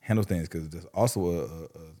handles things, because there's also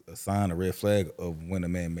a sign, a red flag of when a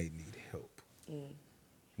man may need help.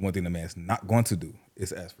 One thing the man's not going to do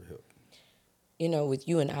is ask for help. With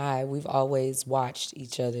you and I, we've always watched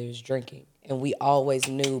each other's drinking. And we always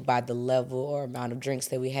knew by the level or amount of drinks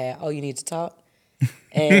that we had, oh, you need to talk?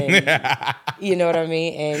 And you know what I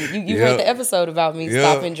mean? And you heard the episode about me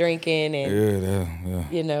stopping drinking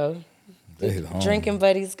and, drinking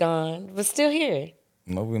buddy's gone, but still here.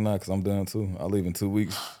 No, we're not, because I'm done too. I leave in 2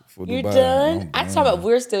 weeks for Dubai. You're done? I talk about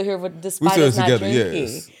we're still here, but despite us not drinking.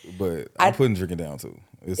 Yes, but I'm putting drinking down too.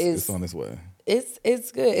 It's on its way.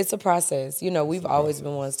 It's good. It's a process. We've always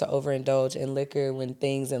been ones to overindulge in liquor when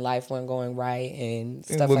things in life weren't going right and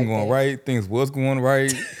stuff like that. Things wasn't going right. Things was going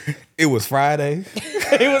right. It was Friday.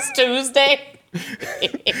 It was Tuesday.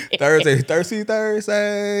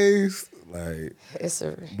 Thursdays. Like,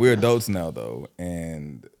 we're adults now though,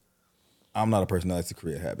 and I'm not a person that likes to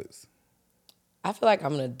create habits. I feel like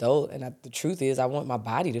I'm an adult, and the truth is I want my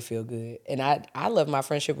body to feel good. And I love my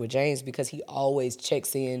friendship with James because he always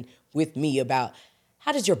checks in with me about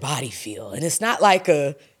how does your body feel? And it's not like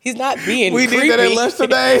he's not being We creepy. did that at lunch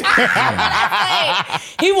today.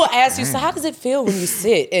 He will ask you, so how does it feel when you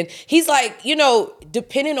sit? And he's like,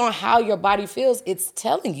 depending on how your body feels, it's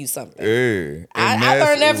telling you something. Yeah. I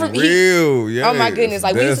learned that from real. Yes. Oh my goodness.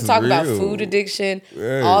 Like we used to talk about real. food addiction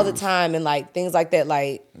Yes. all the time and like things like that.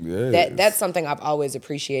 Like Yes. that's something I've always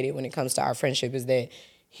appreciated when it comes to our friendship is that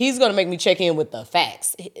he's gonna make me check in with the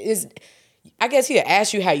facts. I guess he'll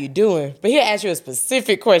ask you how you doing, but he'll ask you a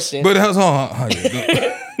specific question. But how you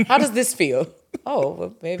doing? How does this feel? Oh,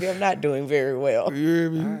 well, maybe I'm not doing very well. You hear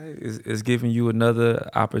me? It's giving you another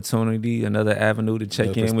opportunity, another avenue to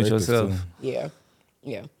check in with yourself. Too.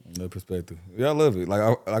 Yeah. No perspective. Yeah, I love it. We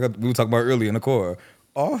were talking about earlier in the car.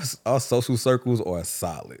 Our social circles are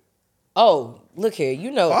solid. Oh, look here.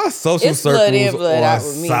 Our social it's blood in, circles blood are out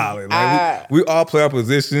with me. solid. Like we all play our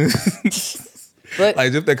positions. But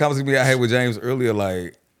Like just that conversation I had with James earlier,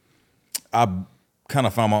 like I kind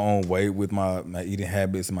of found my own way with my eating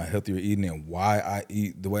habits and my healthier eating and why I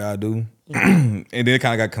eat the way I do. And then it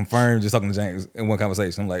kind of got confirmed just talking to James in one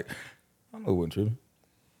conversation. I'm like, I know it wasn't true.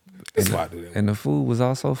 That's why I do that. And the food was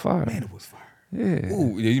also fire. Man, it was fire. Yeah.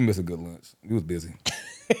 Ooh, yeah, you missed a good lunch. You was busy.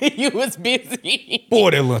 you was busy.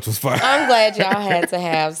 Boy, that lunch was fire. I'm glad y'all had to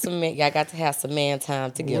have y'all got to have some man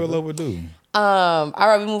time together. Well overdue. All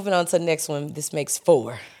right, we're moving on to the next one. This makes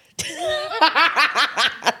 4.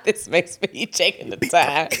 This makes me checking the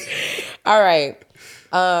time. All right.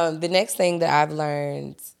 The next thing that I've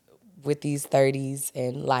learned with these 30s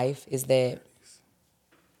and life is that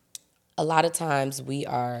a lot of times we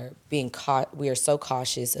are so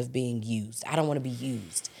cautious of being used. I don't want to be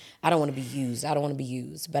used. I don't want to be used. I don't want to be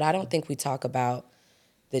used. But I don't think we talk about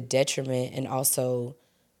the detriment and also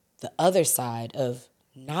the other side of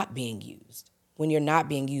not being used. When you're not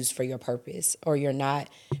being used for your purpose or you're not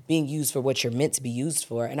being used for what you're meant to be used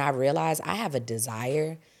for. And I realize I have a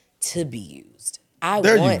desire to be used. I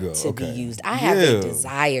want to be used. I have a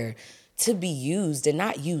desire to be used and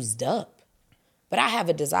not used up. But I have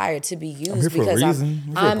a desire to be used because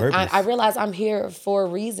I realize I'm here for a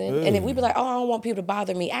reason. And if we be like, oh, I don't want people to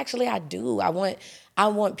bother me. Actually, I do. I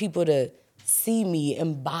want people to see me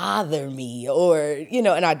and bother me, or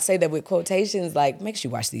and I'd say that with quotations, like make sure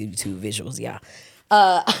you watch the YouTube visuals, y'all.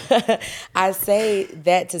 I say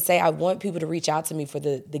that to say I want people to reach out to me for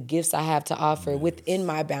the gifts I have to offer within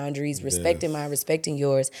my boundaries, respecting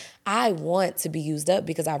yours. I want to be used up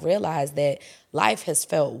because I realized that life has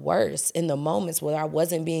felt worse in the moments where I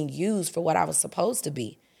wasn't being used for what I was supposed to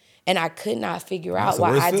be. And I could not figure out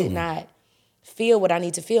why I did not feel what I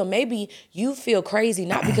need to feel. Maybe you feel crazy,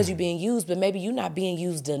 not because you're being used, but maybe you're not being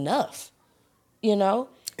used enough,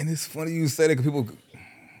 And it's funny you say that because people,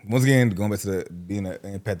 once again, going back to being an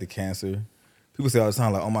empathic cancer, people say all the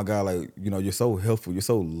time, like, oh my God, like, you're so helpful, you're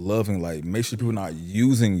so loving, like, make sure people are not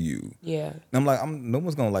using you. Yeah. And I'm like, no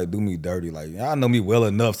one's gonna like do me dirty. Like, y'all know me well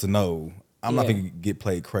enough to know I'm not gonna get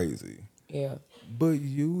played crazy. Yeah. But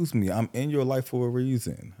use me. I'm in your life for a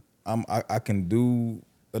reason. I can do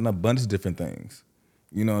an abundance of different things.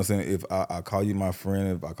 You know what I'm saying? If I call you my friend,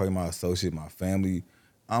 if I call you my associate, my family,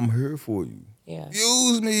 I'm here for you. Yeah.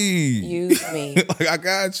 Use me. Like, I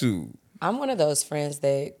got you. I'm one of those friends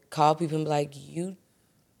that call people and be like, you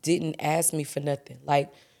didn't ask me for nothing.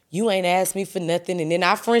 Like, you ain't asked me for nothing. And then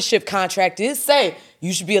our friendship contract is say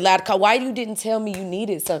you should be allowed to call. Why you didn't tell me you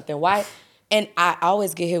needed something? Why? And I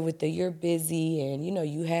always get hit with the you're busy and,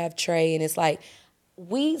 you have Trey. And it's like,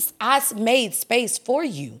 I made space for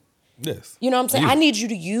you. Yes. You know what I'm saying? I need you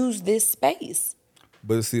to use this space.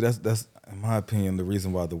 But see, that's in my opinion, the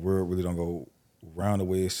reason why the world really don't go round the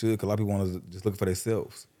way it should. Because a lot of people want to just look for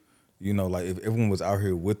themselves. Like if everyone was out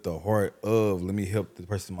here with the heart of, let me help the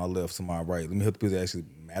person to my left, to my right. Let me help the people that actually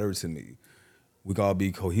matter to me. We can all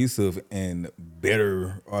be cohesive and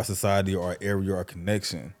better our society, our area, our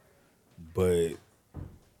connection. But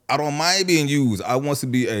I don't mind being used. I want to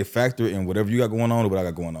be a factor in whatever you got going on or what I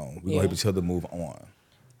got going on. We're going to help each other move on.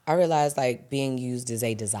 I realize like being used is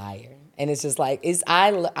a desire. And it's just like,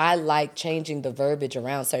 I like changing the verbiage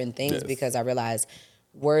around certain things because I realize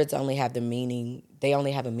words only have the meaning. They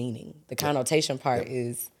only have a meaning. The connotation part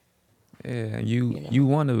is. Yeah, we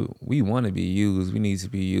want to be used. We need to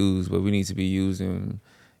be used, but we need to be used in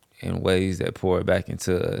ways that pour back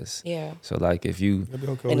into us. Yeah. So like if you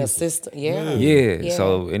in a system, yeah.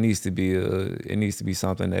 So it needs to be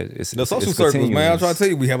something that it's the social circles, man. I'm trying to tell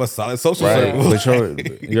you, we have a solid social circle.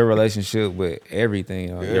 But your relationship with everything,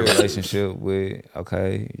 your relationship with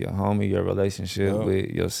your homie, your relationship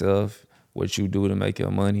with yourself, what you do to make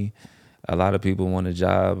your money. A lot of people want a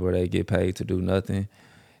job where they get paid to do nothing.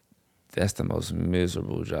 That's the most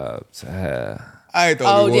miserable job to have. I ain't the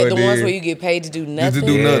Oh, only yeah, one the ones there. where you get paid to do nothing. Just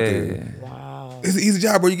to do nothing. Wow. It's an easy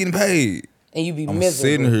job, bro. You getting paid. And you be I'm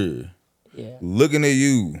miserable. sitting here Yeah. looking at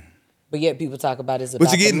you. But yet people talk about it's But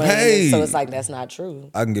about you're getting the money. paid. So it's like, that's not true.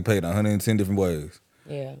 I can get paid 110 different ways.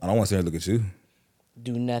 Yeah. I don't want to sit here and look at you.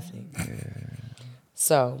 Do nothing.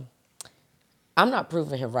 So I'm not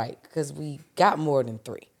proving him right because we got more than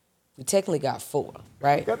 3. We technically got 4,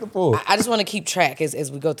 right? Got the 4. I just want to keep track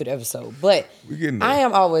as we go through the episode. But We getting there. I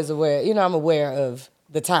am always aware, I'm aware of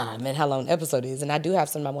the time and how long the episode is. And I do have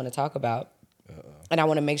something I want to talk about. And I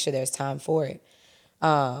want to make sure there's time for it.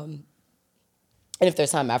 And if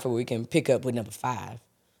there's time after, we can pick up with number 5.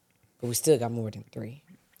 But we still got more than 3.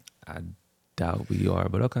 I doubt we are,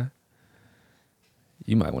 but okay.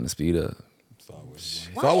 You might want to speed up. It's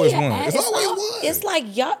always one. It's It's always al- one. It's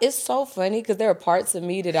like, y'all, it's so funny because there are parts of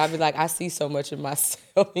me that I be like, I see so much of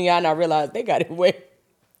myself in y'all, and I realize they got it way.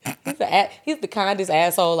 He's the kindest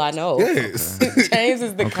asshole I know. Yes. James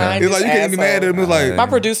is the It's kindest like you can't be mad at him. It's like, My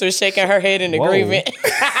producer is shaking her head in Whoa. agreement.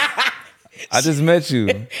 I just met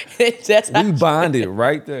you. That's how- We bonded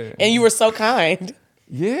right there. and you were so kind.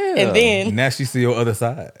 Yeah. And now she see your other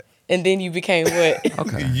side. then you became what?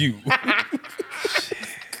 Okay. You.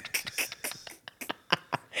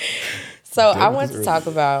 So I want to talk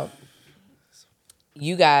about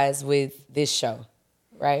you guys with this show,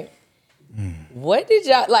 right? What did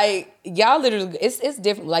y'all like? Y'all literally, it's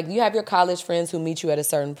different. Like you have your college friends who meet you at a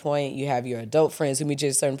certain point. You have your adult friends who meet you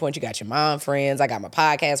at a certain point. You got your mom friends. I got my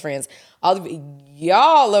podcast friends. All of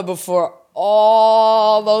y'all are before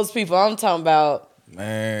all those people. I'm talking about.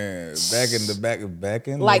 Man, back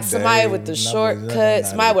in Like the somebody day, with the when I shortcut, was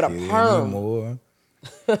somebody with a kid perm. anymore.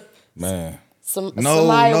 Man. Somebody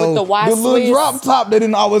with the Y The little Swiss. drop top that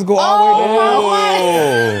didn't always go all the way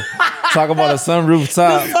down. Oh, talk about a sunroof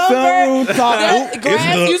top. Sunroof top. That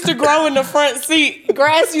grass used to grow in the front seat.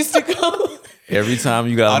 Grass used to go. Every time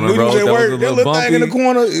you got I on knew the you was road at that was a work. That little little thing in the bumpy.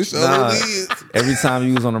 corner, it sure Nah, is. every time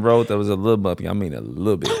you was on the road that was a little bumpy. I mean a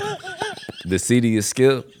little bit. The CD is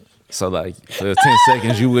skipped. So like for 10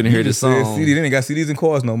 seconds you wouldn't hear the Just said song. CD, they ain't got CDs in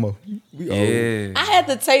cars no more. We old. Yeah. I had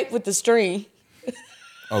the tape with the string.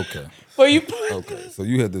 Okay. Where you Okay. So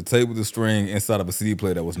you had the tape with the string inside of a CD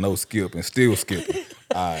player that was no skip and still skipping.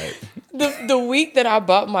 All right. the week that I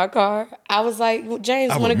bought my car, I was like, well,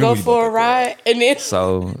 James, I want to remember go you for a bought that ride? And then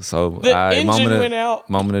So The all right, engine went out.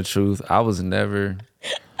 moment of truth. I was never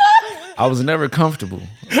comfortable.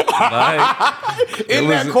 Like, In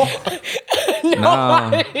that car.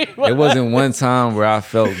 it wasn't one time where I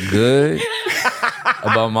felt good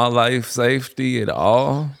about my life safety at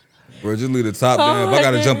all. Bro, just leave the top down. If my I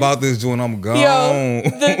gotta jump goodness. out this joint, I'm gone. yo,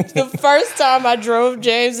 the first time I drove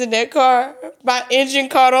James in that car, my engine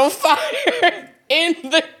caught on fire in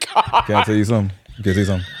the car. Can I tell you something? Can I tell you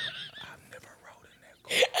something?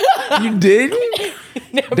 You didn't?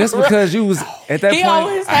 That's because you was at that He point.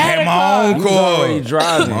 always I had had a my car. own you was car. already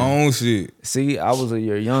driving. My own shit. See, I was a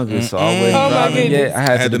year younger, so I wasn't Oh, my driving goodness. yet. I I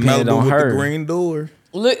had had to the depend Malibu on with her. the green door.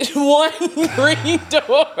 Look, one green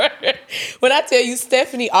door. When I tell you,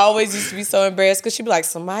 Stephanie always used to be so embarrassed because she'd be like,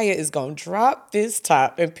 Samaya is going to drop this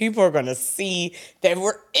top and people are going to see that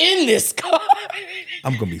we're in this car.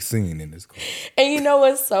 I'm gonna be singing in this car. And you know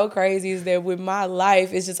what's so crazy is that with my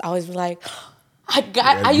life, it's just always been like,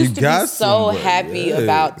 I you used to be got so somewhere, happy yes.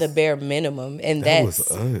 about the bare minimum. And That that's,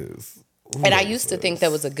 was us. Ooh, and I that used was to think us.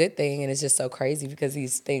 that was a good thing. And it's just so crazy because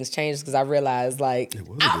these things change because I realized like,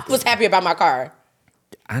 was a I good was happy about my car.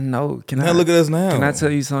 I know. Can Now I look at us now. Can I tell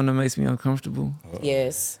you something that makes me uncomfortable?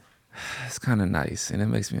 Yes. It's kind of nice, and it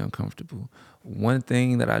makes me uncomfortable. One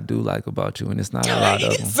thing that I do like about you, and it's not a lot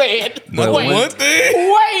of them. Said, But wait, one thing.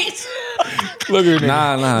 wait. Look at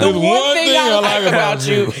Nah. The There's one thing I like about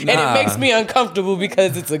you, and Nah. it makes me uncomfortable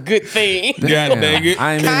because it's a good thing. God dang it.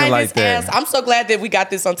 I ain't mean it like Kindest that. ass. I'm so glad that we got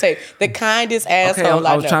this on tape. The kindest asshole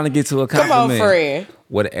I I was know. trying to get to a Come compliment. on, friend.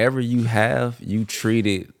 Whatever you have, you treat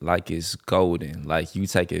it like it's golden. Like you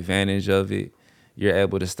take advantage of it. You're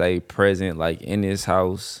able to stay present, like in this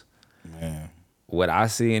house. Man. What I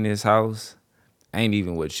see in this house ain't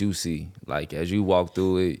even what you see. Like as you walk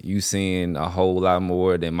through it, you seeing a whole lot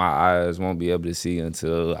more than my eyes won't be able to see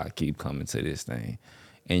until I keep coming to this thing.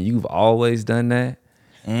 And you've always done that.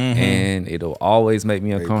 And it'll always make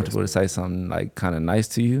me uncomfortable to say something like kind of nice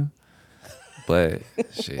to you. But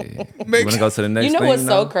shit, you want to go to the next You know thing? what's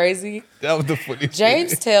so now? crazy? That was the funniest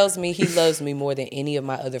James shit. tells me he loves me more than any of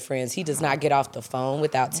my other friends. He does not get off the phone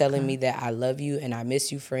without telling me that I love you and I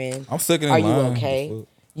miss you, friend. I'm second in Are you line. okay? The fuck?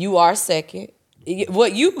 You are second.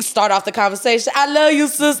 What you start off the conversation? I love you,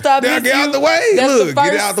 sister. I Now miss get you. out the way. That's Look, the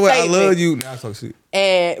get first out the way. statement. I love you. Now talk shit.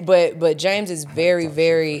 And but James is very,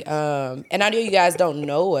 very and I know you guys don't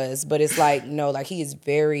know us, but it's like no, like he is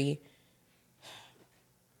very.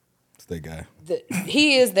 It's that guy.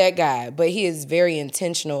 He is that guy, but he is very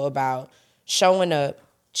intentional about showing up,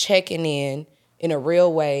 checking in a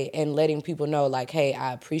real way, and letting people know, like, hey,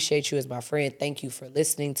 I appreciate you as my friend. Thank you for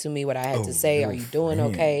listening to me, what I had to say. Are you doing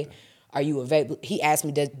okay? Are you available? He asked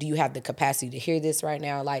me, do you have the capacity to hear this right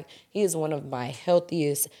now? Like, he is one of my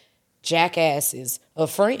healthiest jackasses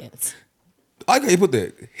of friends. I can't put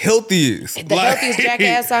that. Healthiest. The healthiest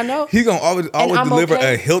jackass I know. He gonna always I'm deliver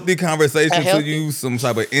okay. a healthy conversation A healthy- to you, some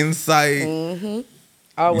type of insight.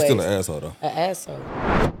 Always. You still an asshole though. An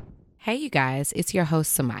asshole. Hey, you guys, it's your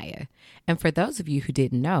host, Samaya. And for those of you who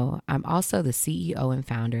didn't know, I'm also the CEO and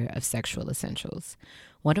founder of Sexual Essentials.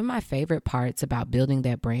 One of my favorite parts about building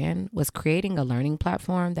that brand was creating a learning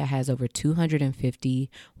platform that has over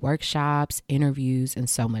 250 workshops, interviews, and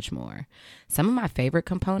so much more. Some of my favorite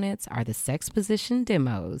components are the sex position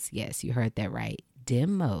demos. Yes, you heard that right.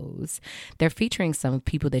 Demos. They're featuring some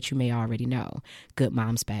people that you may already know. Good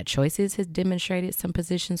Moms Bad Choices has demonstrated some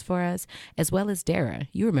positions for us, as well as Dara.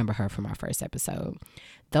 You remember her from our first episode.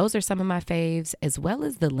 Those are some of my faves, as well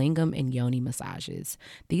as the lingam and yoni massages.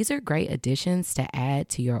 These are great additions to add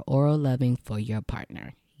to your oral loving for your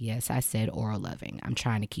partner. Yes, I said oral loving. I'm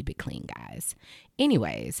trying to keep it clean, guys.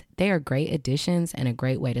 Anyways, they are great additions and a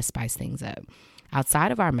great way to spice things up.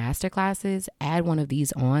 Outside of our masterclasses, add one of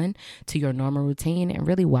these on to your normal routine and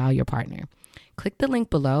really wow your partner. Click the link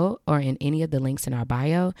below or in any of the links in our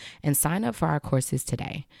bio and sign up for our courses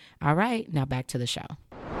today. All right, now back to the show.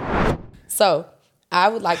 So I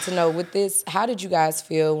would like to know with this, how did you guys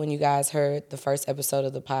feel when you guys heard the first episode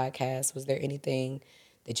of the podcast? Was there anything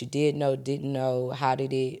that you did know, didn't know? How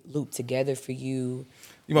did it loop together for you?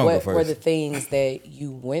 You might go What first. were the things that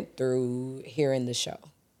you went through hearing the show?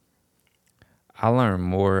 I learned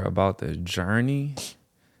more about the journey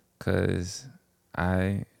because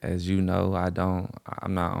as you know,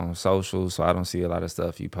 I'm not on social, so I don't see a lot of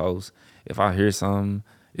stuff you post. If I hear something,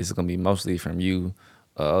 it's going to be mostly from you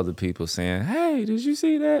or other people saying, hey, did you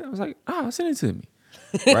see that? I was like, send it to me.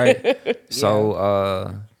 Right?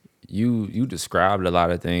 So you described a lot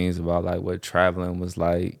of things about like what traveling was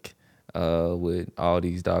like with all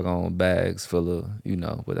these doggone bags full of,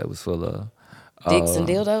 what that was full of. Dicks and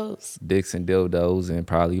dildos? Dicks and dildos and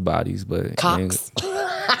probably bodies, but Cocks.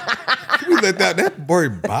 You let that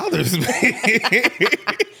word bothers me.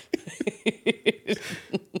 It's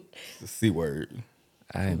the C word.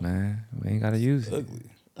 Hey man, we ain't gotta use it. Ugly.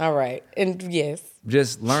 All right. And yes.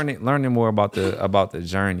 Just learning more about the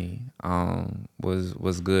journey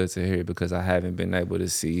was good to hear because I haven't been able to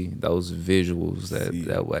see those visuals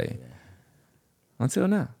that way until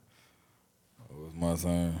now. It was my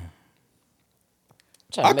turn.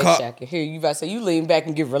 Trying to make sure I can hear you. About to say, you lean back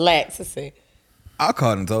and get relaxed. I say, I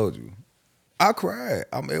called and told you. I cried.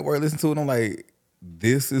 I'm at work listening to it. And I'm like,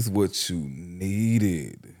 this is what you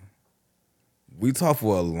needed. We talked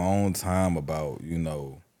for a long time about,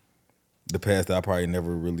 the past that I probably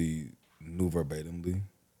never really knew verbatimly,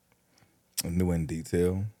 knew in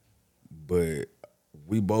detail. But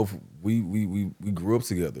we both, we grew up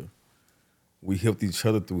together. We helped each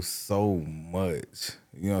other through so much.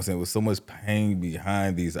 You know what I'm saying? With so much pain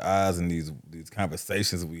behind these eyes and these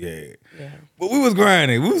conversations we had. yeah. But we was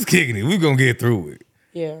grinding. We was kicking it. We gonna get through it.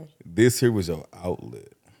 Yeah. This here was your outlet.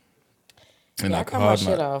 And I cut my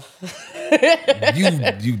shit off.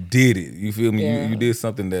 You did it. You feel me? Yeah. You did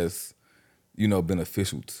something that's,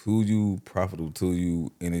 beneficial to you, profitable to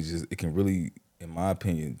you, and it can really, in my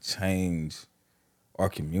opinion, change our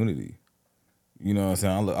community. You know what I'm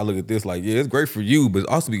saying? I look at this like, yeah, it's great for you, but it's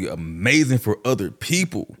also be amazing for other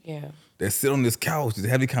people. Yeah. That sit on this couch, just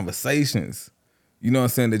have these conversations. You know what I'm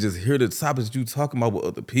saying? They just hear the topics you talking about with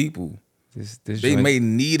other people. They may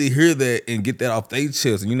need to hear that and get that off their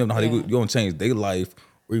chest. And you never know how you're going to change their life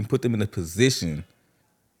or even put them in a position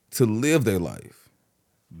to live their life.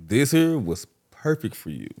 This here was perfect for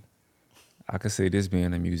you. I could see this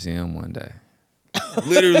being a museum one day.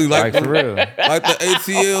 Literally, like for real. Like the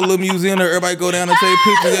ATL little museum where everybody go down and take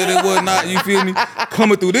pictures of it and whatnot. You feel me?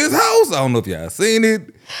 Coming through this house, I don't know if y'all seen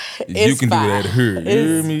it. You can do that here. You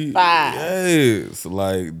hear me? Fine. Yes.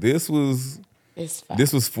 Like this was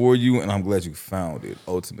for you, and I'm glad you found it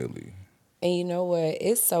ultimately. And you know what?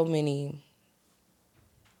 It's so many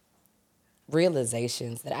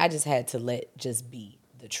realizations that I just had to let just be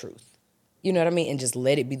the truth. You know what I mean? And just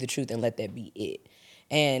let it be the truth and let that be it.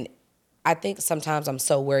 And I think sometimes I'm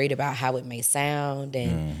so worried about how it may sound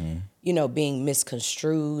and being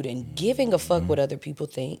misconstrued and giving a fuck what other people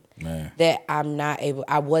think, Man. that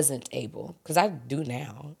I wasn't able, because I do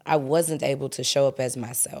now, I wasn't able to show up as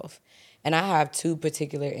myself. And I have two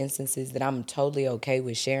particular instances that I'm totally okay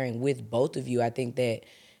with sharing with both of you. I think that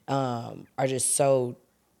are just so,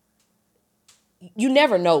 you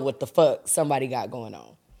never know what the fuck somebody got going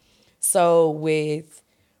on. So with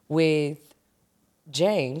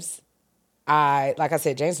James, like I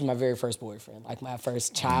said, James was my very first boyfriend, like my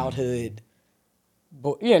first childhood,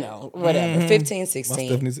 whatever, 15,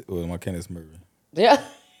 16. My Candace Murray. Yeah.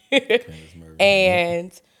 Candace Murray.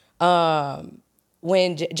 And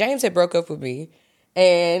when James had broke up with me,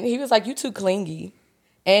 and he was like, "You too clingy,"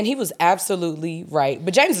 and he was absolutely right.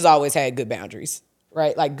 But James has always had good boundaries,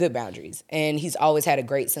 right? Like good boundaries, and he's always had a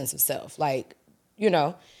great sense of self, like,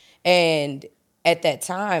 And at that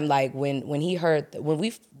time, like when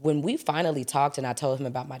we finally talked, and I told him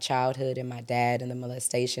about my childhood and my dad and the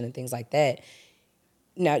molestation and things like that.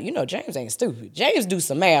 Now, James ain't stupid. James do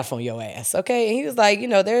some math on your ass, okay? And he was like,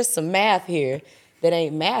 there's some math here that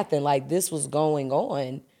ain't math, and like this was going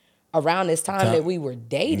on around this time that we were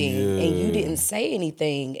dating, and you didn't say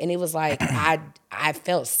anything, and it was like I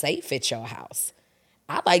felt safe at your house.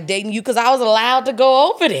 I like dating you because I was allowed to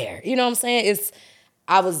go over there. You know what I'm saying?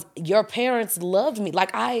 Your parents loved me.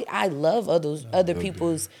 Like I love other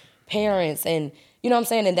people's parents, and you know what I'm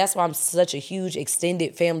saying? And that's why I'm such a huge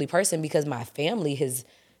extended family person, because my family has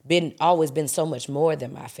always been so much more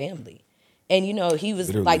than my family. And he was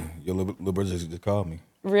Literally, like, your little brother just called me.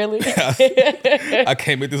 Really? I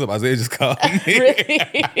can't make this up. Isaiah just called me. Really?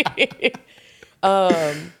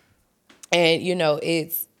 And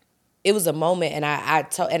it was a moment, and I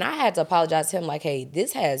had to apologize to him, like, hey,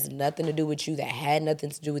 this has nothing to do with you. That had nothing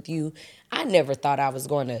to do with you. I never thought I was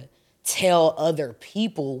going to tell other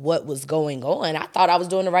people what was going on. I thought I was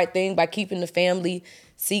doing the right thing by keeping the family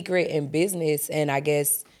secret and business. And I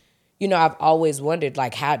guess, I've always wondered,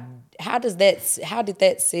 like, how did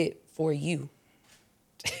that sit for you?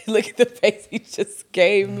 Look at the face he just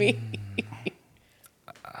gave me.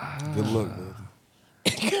 Good luck, brother.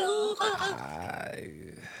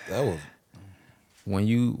 That was when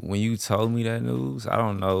you told me that news, I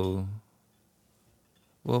don't know.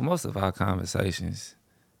 Well, most of our conversations,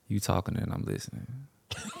 you talking and I'm listening.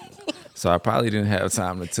 So I probably didn't have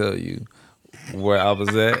time to tell you where I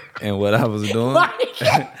was at and what I was doing,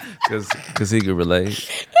 because he could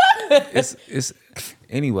relate. It's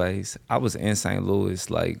anyways. I was in St. Louis,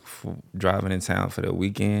 like driving in town for the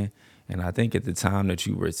weekend, and I think at the time that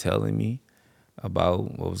you were telling me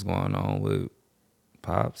about what was going on with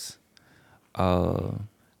Pops, I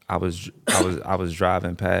was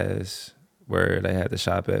driving past where they had the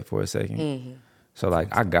shop at for a second. Mm-hmm. So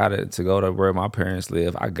like to go to where my parents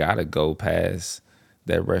live, I gotta go past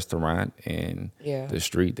that restaurant and the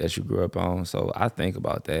street that you grew up on. So I think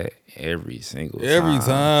about that every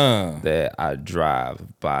time that I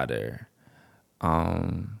drive by there.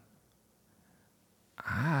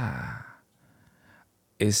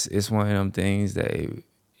 It's one of them things that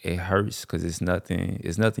it hurts, because it's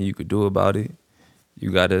nothing you could do about it.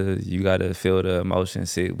 You gotta feel the emotion,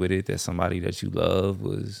 sit with it, that somebody that you love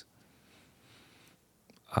was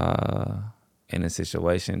in a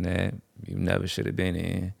situation that you never should have been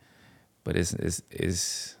in. But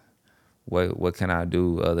it's what can I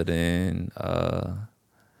do other than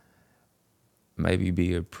maybe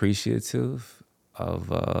be appreciative of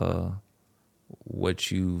what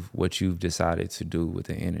you've decided to do with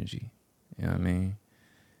the energy. You know what I mean?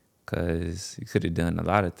 Because you could have done a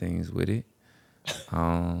lot of things with it.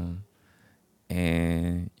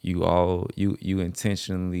 And you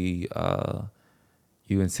intentionally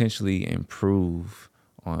improve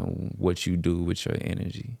on what you do with your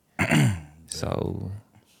energy. So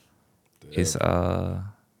it's a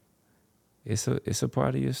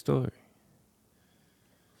part of your story.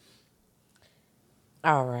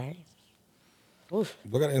 All right. Oof. I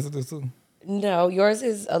gotta answer this too. No, yours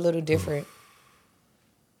is a little different.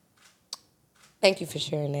 Thank you for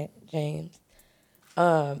sharing that, James.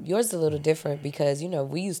 Yours is a little different because,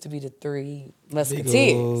 we used to be the three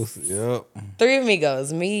musketeers. Yep. Three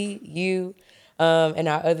amigos, me, you, and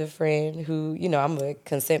our other friend who, I'm a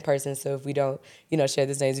consent person, so if we don't, share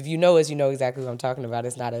these names, if you know us, you know exactly what I'm talking about.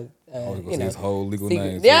 It's not his whole legal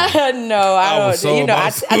name. Yeah, no, I don't. So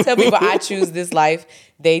I tell people I choose this life.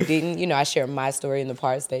 They didn't. I share my story in the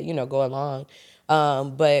parts that, go along.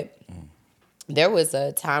 But there was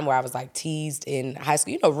a time where I was like teased in high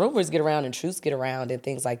school. Rumors get around and truths get around and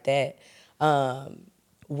things like that.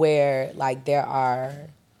 Where like there are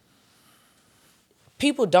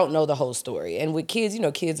people don't know the whole story. And with kids,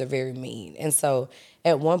 kids are very mean. And so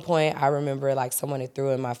at one point, I remember like someone had threw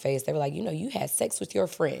in my face. They were like, you had sex with your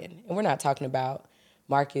friend. And we're not talking about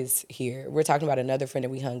Marcus here. We're talking about another friend that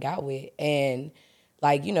we hung out with. And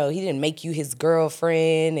like, he didn't make you his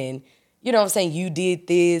girlfriend. And, you know what I'm saying? You did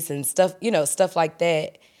this and stuff, stuff like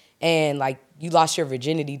that. And like, you lost your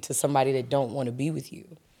virginity to somebody that don't want to be with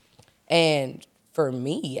you. And for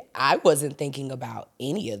me, I wasn't thinking about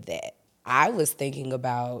any of that. I was thinking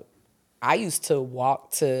about, I used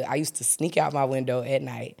to sneak out my window at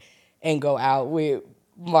night and go out with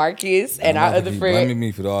Marcus and our other friend. Blaming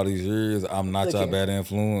me for all these years. I'm not your bad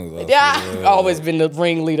influence. I've always been the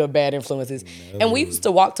ringleader of bad influences. Never. And we used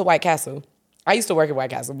to walk to White Castle. I used to work at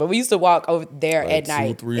White Castle, but we used to walk over there like at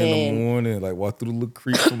night. 2, 3 in the morning, like walk through the little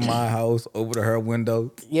creek from my house over to her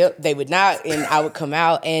window. Yep, they would not, and I would come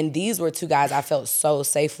out, and these were two guys I felt so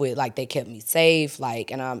safe with. Like, they kept me safe,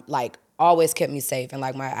 like, and I'm like, always kept me safe. And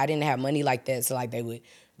like, I didn't have money like that, so like, they would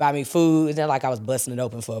buy me food. It's not like I was busting it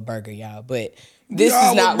open for a burger, y'all, but this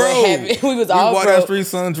is not what happened. We was all broke. broke. That street,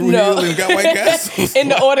 son, Drew Hill, and got White Castle. In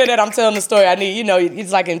the order that I'm telling the story, I need,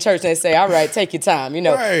 it's like in church, they say, all right, take your time,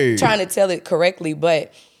 Right. trying to tell it correctly.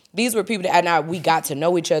 But these were people that, we got to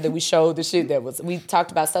know each other. We showed the shit we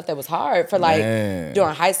talked about stuff that was hard for like,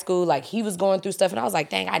 during high school, like he was going through stuff and I was like,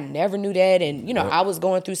 dang, I never knew that. And, I was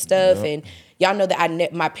going through stuff and y'all know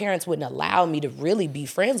that my parents wouldn't allow me to really be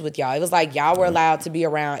friends with y'all. It was like y'all were allowed to be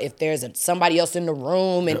around if there's somebody else in the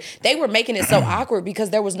room. And they were making it so awkward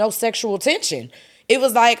because there was no sexual tension. It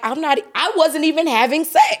was like, I wasn't even having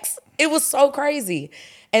sex. It was so crazy.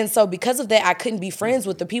 And so because of that, I couldn't be friends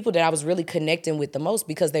with the people that I was really connecting with the most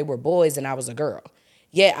because they were boys and I was a girl.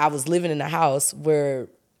 Yet I was living in a house where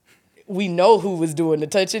we know who was doing the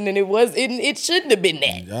touching and it shouldn't have been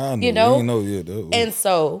that, And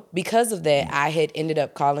so because of that, I had ended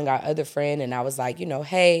up calling our other friend and I was like,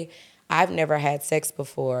 hey, I've never had sex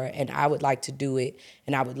before and I would like to do it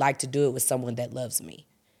and I would like to do it with someone that loves me.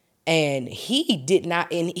 And he did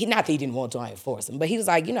not, and not that he didn't want to, I didn't force him, but he was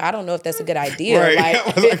like, I don't know if that's a good idea.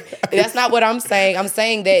 Right. Like, that's not what I'm saying. I'm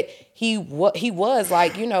saying that he was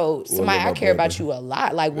like, somebody, I care about you a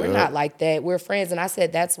lot. Like, we're not like that. We're friends. And I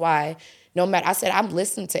said, that's why, I said, I'm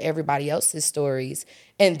listening to everybody else's stories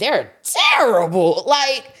and they're terrible.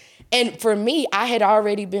 Like, and for me, I had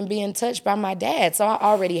already been being touched by my dad. So I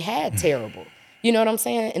already had terrible. You know what I'm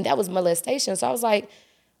saying? And that was molestation. So I was like,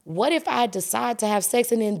 what if I decide to have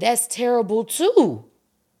sex and then that's terrible too?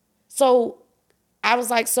 So I was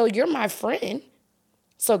like, so you're my friend.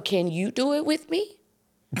 So can you do it with me?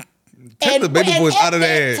 Take the baby voice out of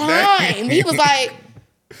there. Time, he was like,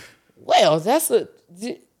 well, that's a...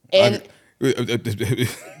 And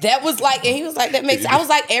that was like, and he was like, that makes, I was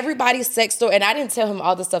like, everybody's sex story, and I didn't tell him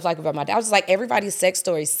all the stuff like about my dad. I was like, everybody's sex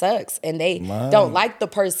story sucks, and they don't like the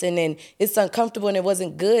person, and it's uncomfortable, and it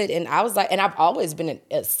wasn't good. And I was like, and I've always been an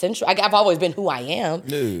essential, I've always been who I am.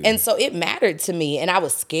 And so it mattered to me, and I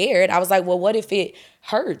was scared. I was like, well, what if it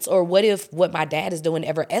hurts? Or what if what my dad is doing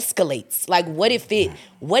ever escalates? Like, what if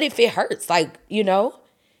it hurts? Like,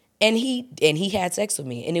 And he had sex with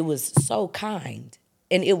me, and it was so kind.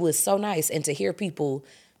 And it was so nice. And to hear people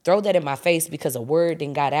throw that in my face because a word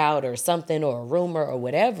then got out or something or a rumor or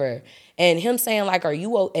whatever. And him saying like,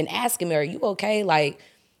 and asking me, are you okay? Like,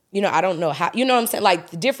 I don't know how, what I'm saying? Like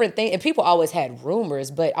the different things. And people always had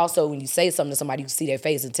rumors, but also when you say something to somebody, you see their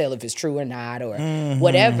face and tell if it's true or not or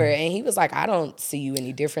whatever. And he was like, I don't see you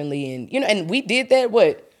any differently. And, and we did that,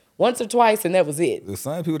 once or twice, and that was it. The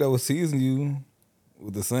same people that was teasing you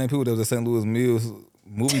were the same people that was at St. Louis Mills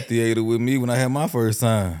movie theater with me when I had my first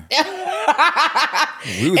time.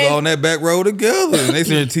 We was on that back road together, and they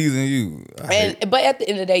started teasing you. But at the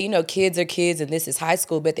end of the day, kids are kids, and this is high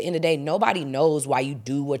school. But at the end of the day, nobody knows why you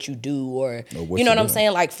do what you do, or you know what I'm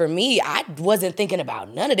saying. Like for me, I wasn't thinking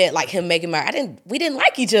about none of that. Like him making we didn't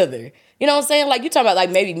like each other. You know what I'm saying? Like you talking about like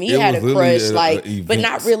maybe me had a crush, but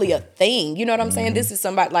not really a thing. You know what I'm saying? This is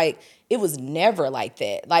somebody like. It was never like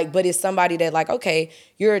that. Like, but it's somebody that like, okay,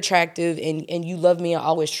 you're attractive and you love me and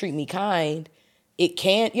always treat me kind. It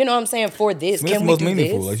can't, you know what I'm saying, for this. Can we do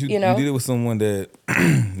meaningful. Like you did it with someone that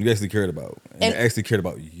you actually cared about. And actually cared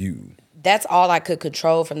about you. That's all I could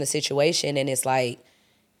control from the situation. And it's like,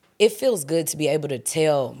 it feels good to be able to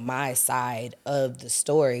tell my side of the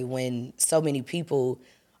story when so many people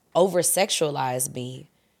over-sexualize me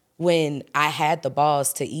when I had the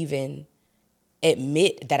balls to even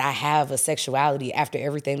admit that I have a sexuality after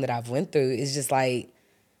everything that I've went through. Is just like,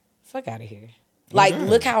 fuck out of here. Like,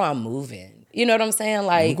 look how I'm moving. You know what I'm saying?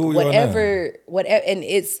 Like, whatever, and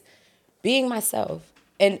it's being myself.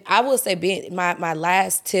 And I will say, being my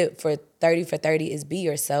last tip for 30 for 30 is be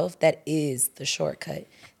yourself. That is the shortcut.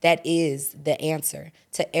 That is the answer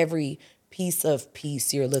to every piece of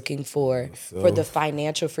peace you're looking for the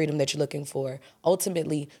financial freedom that you're looking for,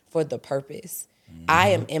 ultimately for the purpose. I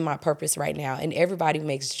am in my purpose right now, and everybody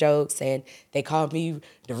makes jokes and they call me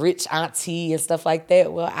the rich auntie and stuff like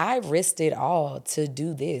that. Well, I risked it all to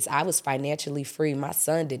do this. I was financially free. My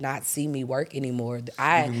son did not see me work anymore.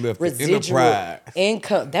 Residual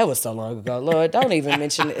income. That was so long ago. Lord, don't even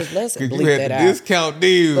mention it. Let's bleep you had that the out. Discount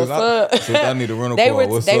deals. I need a rental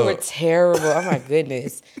car. They were terrible. Oh my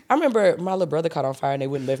goodness. I remember my little brother caught on fire and they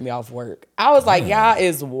wouldn't let me off work. I was like, y'all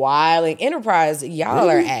is wilding. Enterprise, y'all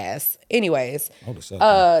are ass. Anyways,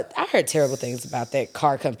 I heard terrible things about that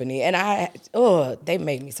car company, and they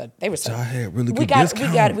made me so. They were so. I had really good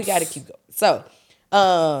discounts. We got to keep going. So,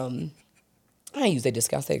 I ain't use their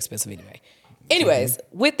discounts. They're expensive anyway. Anyways,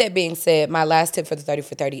 with that being said, my last tip for the 30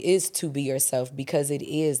 for 30 is to be yourself, because it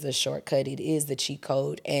is the shortcut. It is the cheat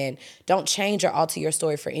code. And don't change or alter your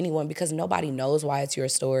story for anyone, because nobody knows why it's your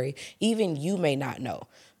story. Even you may not know.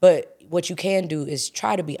 But what you can do is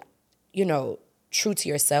try to be, true to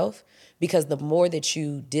yourself, because the more that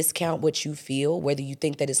you discount what you feel, whether you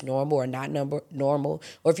think that it's normal or not normal,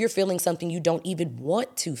 or if you're feeling something you don't even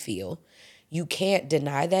want to feel, you can't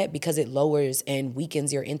deny that, because it lowers and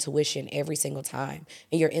weakens your intuition every single time.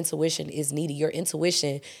 And your intuition is needed. Your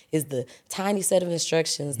intuition is the tiny set of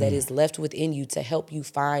instructions that is left within you to help you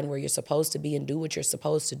find where you're supposed to be and do what you're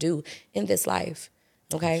supposed to do in this life.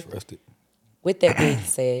 Okay? Trust it. With that being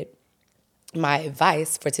said, my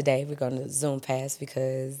advice for today, we're going to zoom past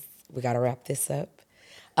because we got to wrap this up.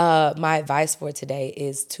 My advice for today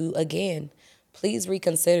is to, again, please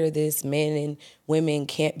reconsider this. Men and women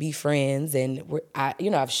can't be friends. And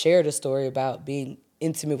I've shared a story about being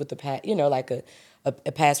intimate with the past, like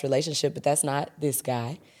a past relationship, but that's not this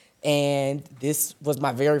guy. And this was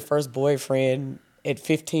my very first boyfriend at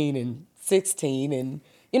 15 and 16, and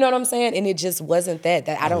you know what I'm saying? And it just wasn't that.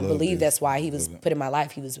 I don't believe that's why he was put in my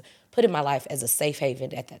life. He was put in my life as a safe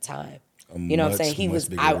haven at that time. You know what I'm saying? He was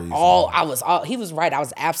right. I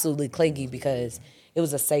was absolutely clingy because it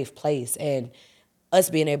was a safe place. And us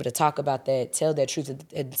being able to talk about that, tell that truth,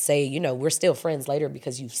 and say, we're still friends later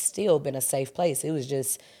because you've still been a safe place. It was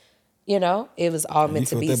just, it was all meant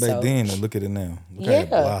to be. You felt that back then, and look at it now. Look how it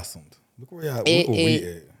blossomed. Look where we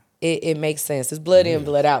at. It makes sense. It's blood in,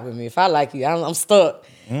 blood out with me. If I like you, I'm stuck.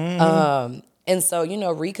 And so,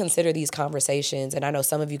 reconsider these conversations. And I know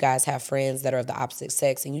some of you guys have friends that are of the opposite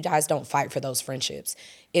sex, and you guys don't fight for those friendships.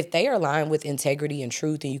 If they are aligned with integrity and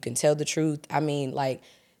truth, and you can tell the truth,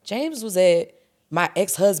 James was at my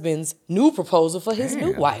ex-husband's new proposal for his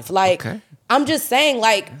new wife. I'm just saying,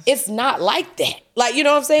 it's not like that. You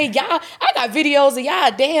know what I'm saying? Y'all, I got videos of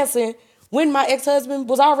y'all dancing when my ex-husband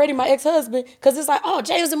was already my ex-husband, because it's like, oh,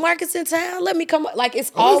 James and Marcus in town, let me come. It's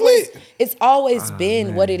always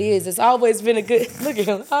been what it is. It's always been a good, look at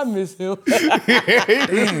him, I miss him.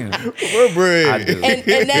 Damn.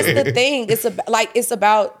 And that's the thing. It's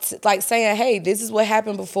about saying, hey, this is what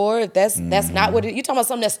happened before. That's not what you talking about,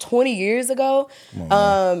 something that's 20 years ago.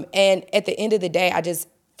 And at the end of the day, I just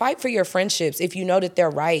fight for your friendships. If you know that they're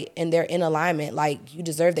right and they're in alignment, you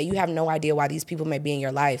deserve that. You have no idea why these people may be in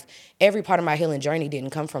your life. Every part of my healing journey didn't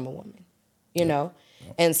come from a woman, know?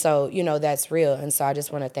 And so, that's real. And so I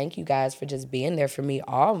just want to thank you guys for just being there for me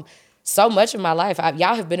so much of my life.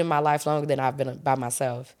 Y'all have been in my life longer than I've been by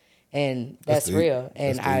myself. And that's real.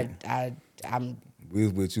 And I'm we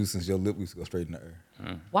was with you since your lip used to go straight in the air.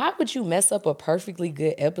 Why would you mess up a perfectly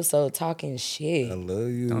good episode talking shit? I love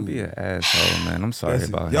you. Don't be an asshole, man. I'm sorry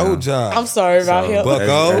about your him. job. I'm sorry about him.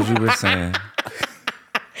 As you were saying.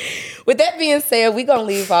 With that being said, we're going to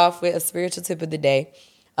leave off with a spiritual tip of the day,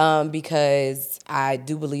 because I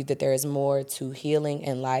do believe that there is more to healing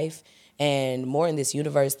and life and more in this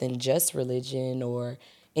universe than just religion or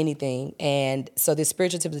anything. And so the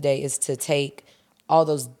spiritual tip of the day is to take all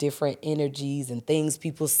those different energies and things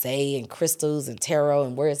people say and crystals and tarot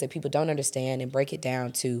and words that people don't understand and break it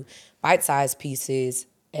down to bite-sized pieces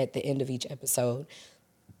at the end of each episode.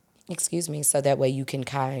 So that way you can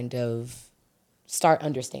kind of start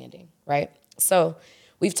understanding, right? So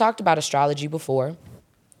we've talked about astrology before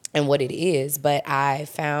and what it is, but I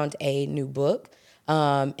found a new book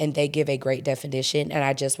and they give a great definition, and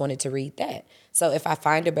I just wanted to read that. So if I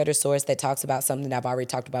find a better source that talks about something that I've already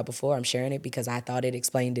talked about before, I'm sharing it because I thought it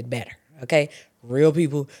explained it better, okay? Real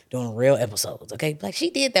people doing real episodes, okay? She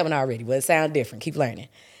did that one already, but it sounds different. Keep learning.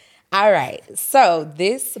 All right, so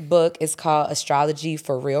this book is called Astrology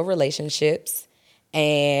for Real Relationships,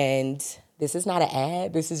 and this is not an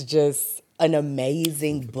ad. This is just an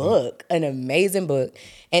amazing book, and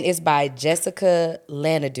it's by Jessica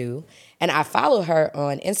Lanadu. And I follow her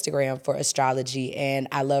on Instagram for astrology, and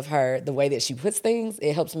I love her, the way that she puts things.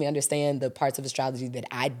 It helps me understand the parts of astrology that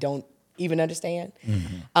I don't even understand.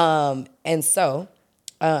 And so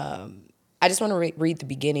I just want to read the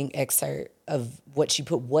beginning excerpt of what she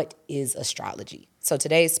put. What is astrology? So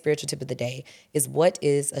today's spiritual tip of the day is, what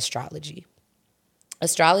is astrology?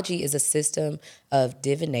 Astrology is a system of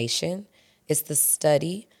divination. It's the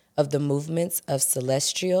study of the movements of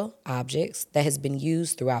celestial objects that has been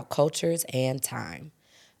used throughout cultures and time.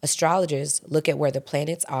 Astrologers look at where the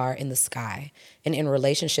planets are in the sky and in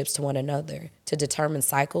relationships to one another to determine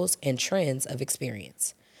cycles and trends of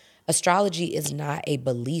experience. Astrology is not a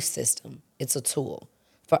belief system. It's a tool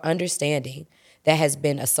for understanding that has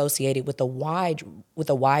been associated with a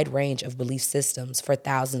wide range of belief systems for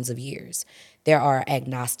thousands of years. There are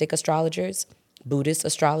agnostic astrologers, Buddhist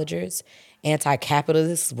astrologers,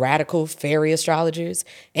 anti-capitalist, radical fairy astrologers,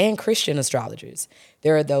 and Christian astrologers.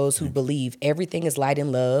 There are those who believe everything is light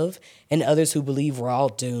and love, and others who believe we're all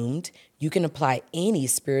doomed. You can apply any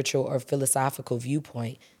spiritual or philosophical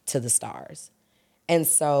viewpoint to the stars. And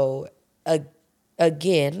so,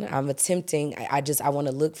 again, I'm attempting, I want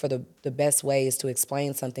to look for the best ways to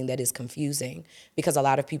explain something that is confusing, because a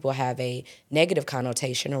lot of people have a negative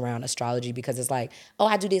connotation around astrology, because it's like, oh,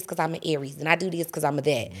 I do this because I'm an Aries, and I do this because I'm a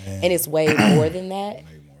that. Man. And it's way more than that.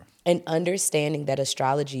 Way more. And understanding that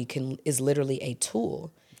astrology is literally a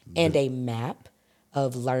tool and a map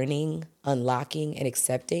of learning, unlocking, and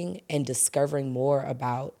accepting and discovering more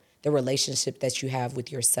about the relationship that you have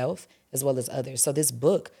with yourself as well as others. So this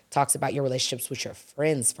book talks about your relationships with your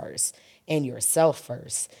friends first and yourself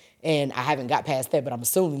first. And I haven't got past that, but I'm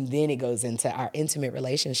assuming then it goes into our intimate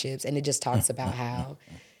relationships. And it just talks about how,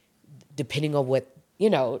 depending on what,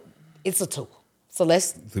 it's a tool. So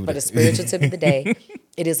for the spiritual tip of the day,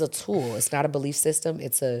 it is a tool. It's not a belief system.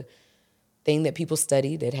 It's a thing that people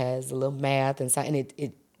study that has a little math and science.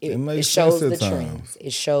 And it shows the trends.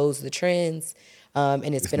 It shows the trends.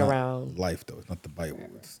 And it's been around. Life, though. It's not the Bible.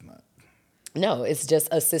 It's not. No, it's just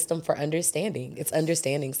a system for understanding. It's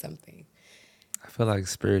understanding something. I feel like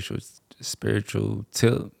spiritual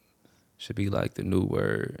tip should be like the new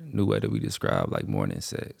way that we describe like morning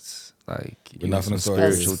sex. Like,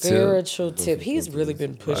 spiritual tip. He's really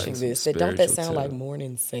been pushing this. Don't that sound like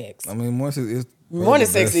morning sex? I mean, morning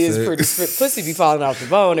sex is pretty. Pussy be falling off the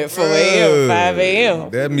bone at 4 a.m., 5 a.m.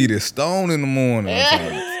 That meat is stone in the morning. I'm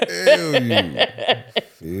trying to tell you.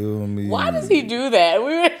 Feel me? Why does he do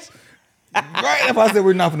that? Right, if I said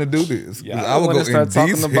we're not going to do this. Yeah, I would go start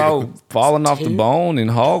talking about falling off the bone and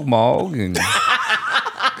hog mog and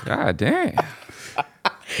God damn.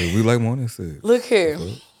 Hey, we like morning sex. Look here.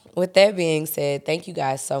 With that being said, thank you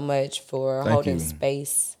guys so much for holding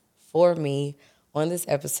space for me on this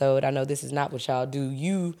episode. I know this is not what y'all do.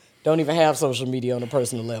 You don't even have social media on a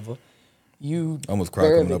personal level. You almost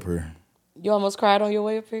cried coming up here. You almost cried on your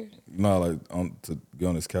way up here? No, to get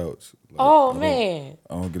on this couch. Man.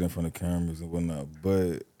 I don't get in front of cameras and whatnot,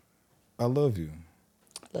 but I love you.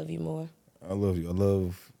 I love you more. I love you. I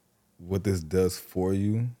love what this does for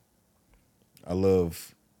you. I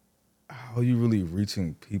love how you really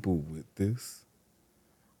reaching people with this.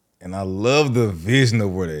 And I love the vision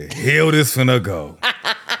of where the hell this finna go.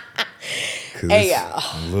 Hey,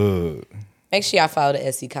 y'all. Look. Make sure y'all follow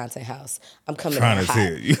the SC Content House. I'm coming in hot.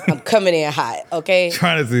 Tell you. I'm coming in hot, okay?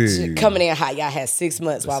 Trying to tell you. Coming in hot. Y'all had 6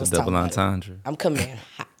 months while I was talking about it. I'm coming in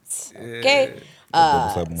hot, okay?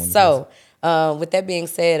 With that being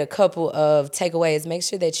said, a couple of takeaways. Make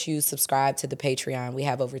sure that you subscribe to the Patreon. We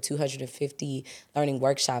have over 250 learning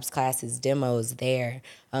workshops, classes, demos there.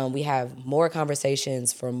 We have more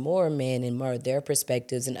conversations for more men and more of their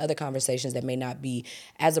perspectives, and other conversations that may not be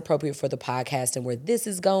as appropriate for the podcast and where this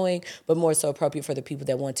is going, but more so appropriate for the people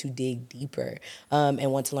that want to dig deeper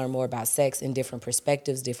and want to learn more about sex in different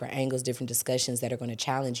perspectives, different angles, different discussions that are going to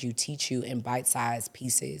challenge you, teach you in bite-sized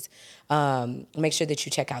pieces. Make sure that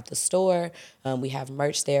you check out the store. We have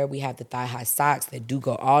merch there. We have the thigh-high socks that do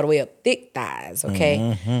go all the way up, thick thighs,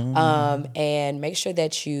 okay? Mm-hmm. And make sure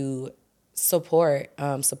that you support.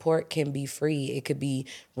 Support can be free. It could be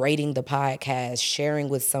rating the podcast, sharing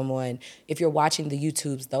with someone. If you're watching the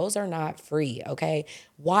YouTubes, those are not free, okay?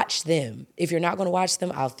 watch them. If you're not going to watch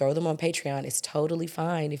them, I'll throw them on Patreon. It's totally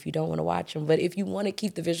fine if you don't want to watch them. But if you want to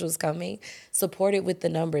keep the visuals coming, support it with the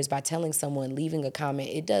numbers by telling someone, leaving a comment.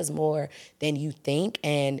 It does more than you think,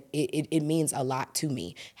 and it means a lot to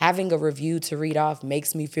me. Having a review to read off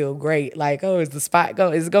makes me feel great. Like, oh, is the spot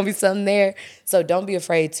going? Is it going to be something there? So don't be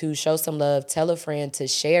afraid to show some love. Tell a friend to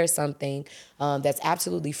share something that's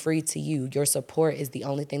absolutely free to you. Your support is the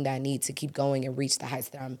only thing that I need to keep going and reach the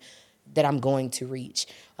heights that I'm going to reach.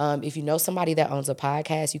 If you know somebody that owns a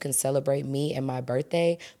podcast, you can celebrate me and my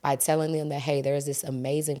birthday by telling them that, hey, there's this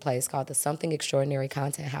amazing place called the Something Extraordinary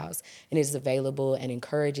Content House, and it is available and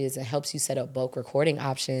encourages and helps you set up bulk recording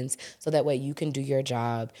options so that way you can do your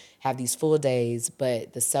job, have these full days,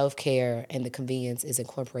 but the self-care and the convenience is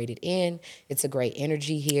incorporated in. It's a great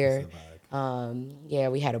energy here.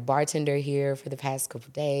 We had a bartender here for the past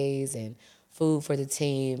couple days, and food for the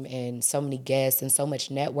team, and so many guests and so much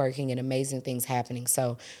networking and amazing things happening.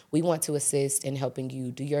 So we want to assist in helping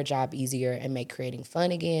you do your job easier and make creating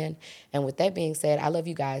fun again. And with that being said, I love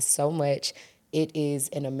you guys so much. It is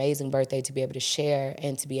an amazing birthday to be able to share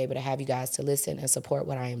and to be able to have you guys to listen and support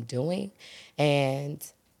what I am doing. And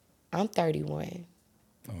I'm 31.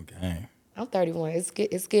 Okay. I'm 31. It's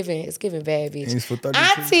giving bad bitch. He's for 32.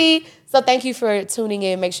 Auntie. So thank you for tuning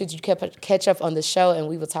in. Make sure you catch up on the show, and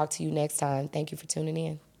we will talk to you next time. Thank you for tuning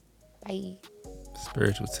in. Bye.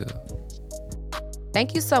 Spiritual too.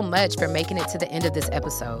 Thank you so much for making it to the end of this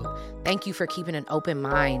episode. Thank you for keeping an open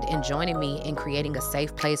mind and joining me in creating a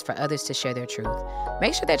safe place for others to share their truth.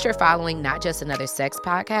 Make sure that you're following Not Just Another Sex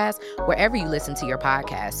Podcast wherever you listen to your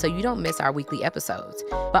podcast so you don't miss our weekly episodes.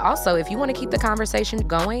 But also, if you want to keep the conversation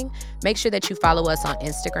going, make sure that you follow us on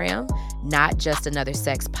Instagram, Not Just Another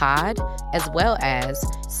Sex Pod, as well as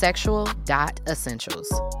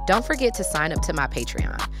sexual.essentials. Don't forget to sign up to my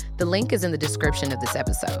Patreon. The link is in the description of this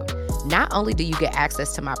episode. Not only do you get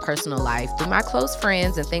access to my personal life through my close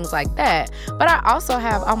friends and things like that, but I also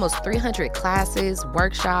have almost 300 classes,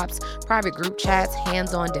 workshops, private group chats,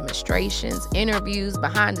 hands-on demonstrations, interviews,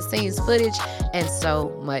 behind-the-scenes footage, and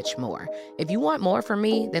so much more. If you want more from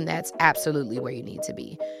me, then that's absolutely where you need to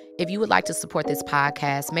be. If you would like to support this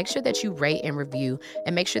podcast, make sure that you rate and review,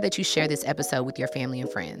 and make sure that you share this episode with your family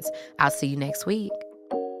and friends. I'll see you next week.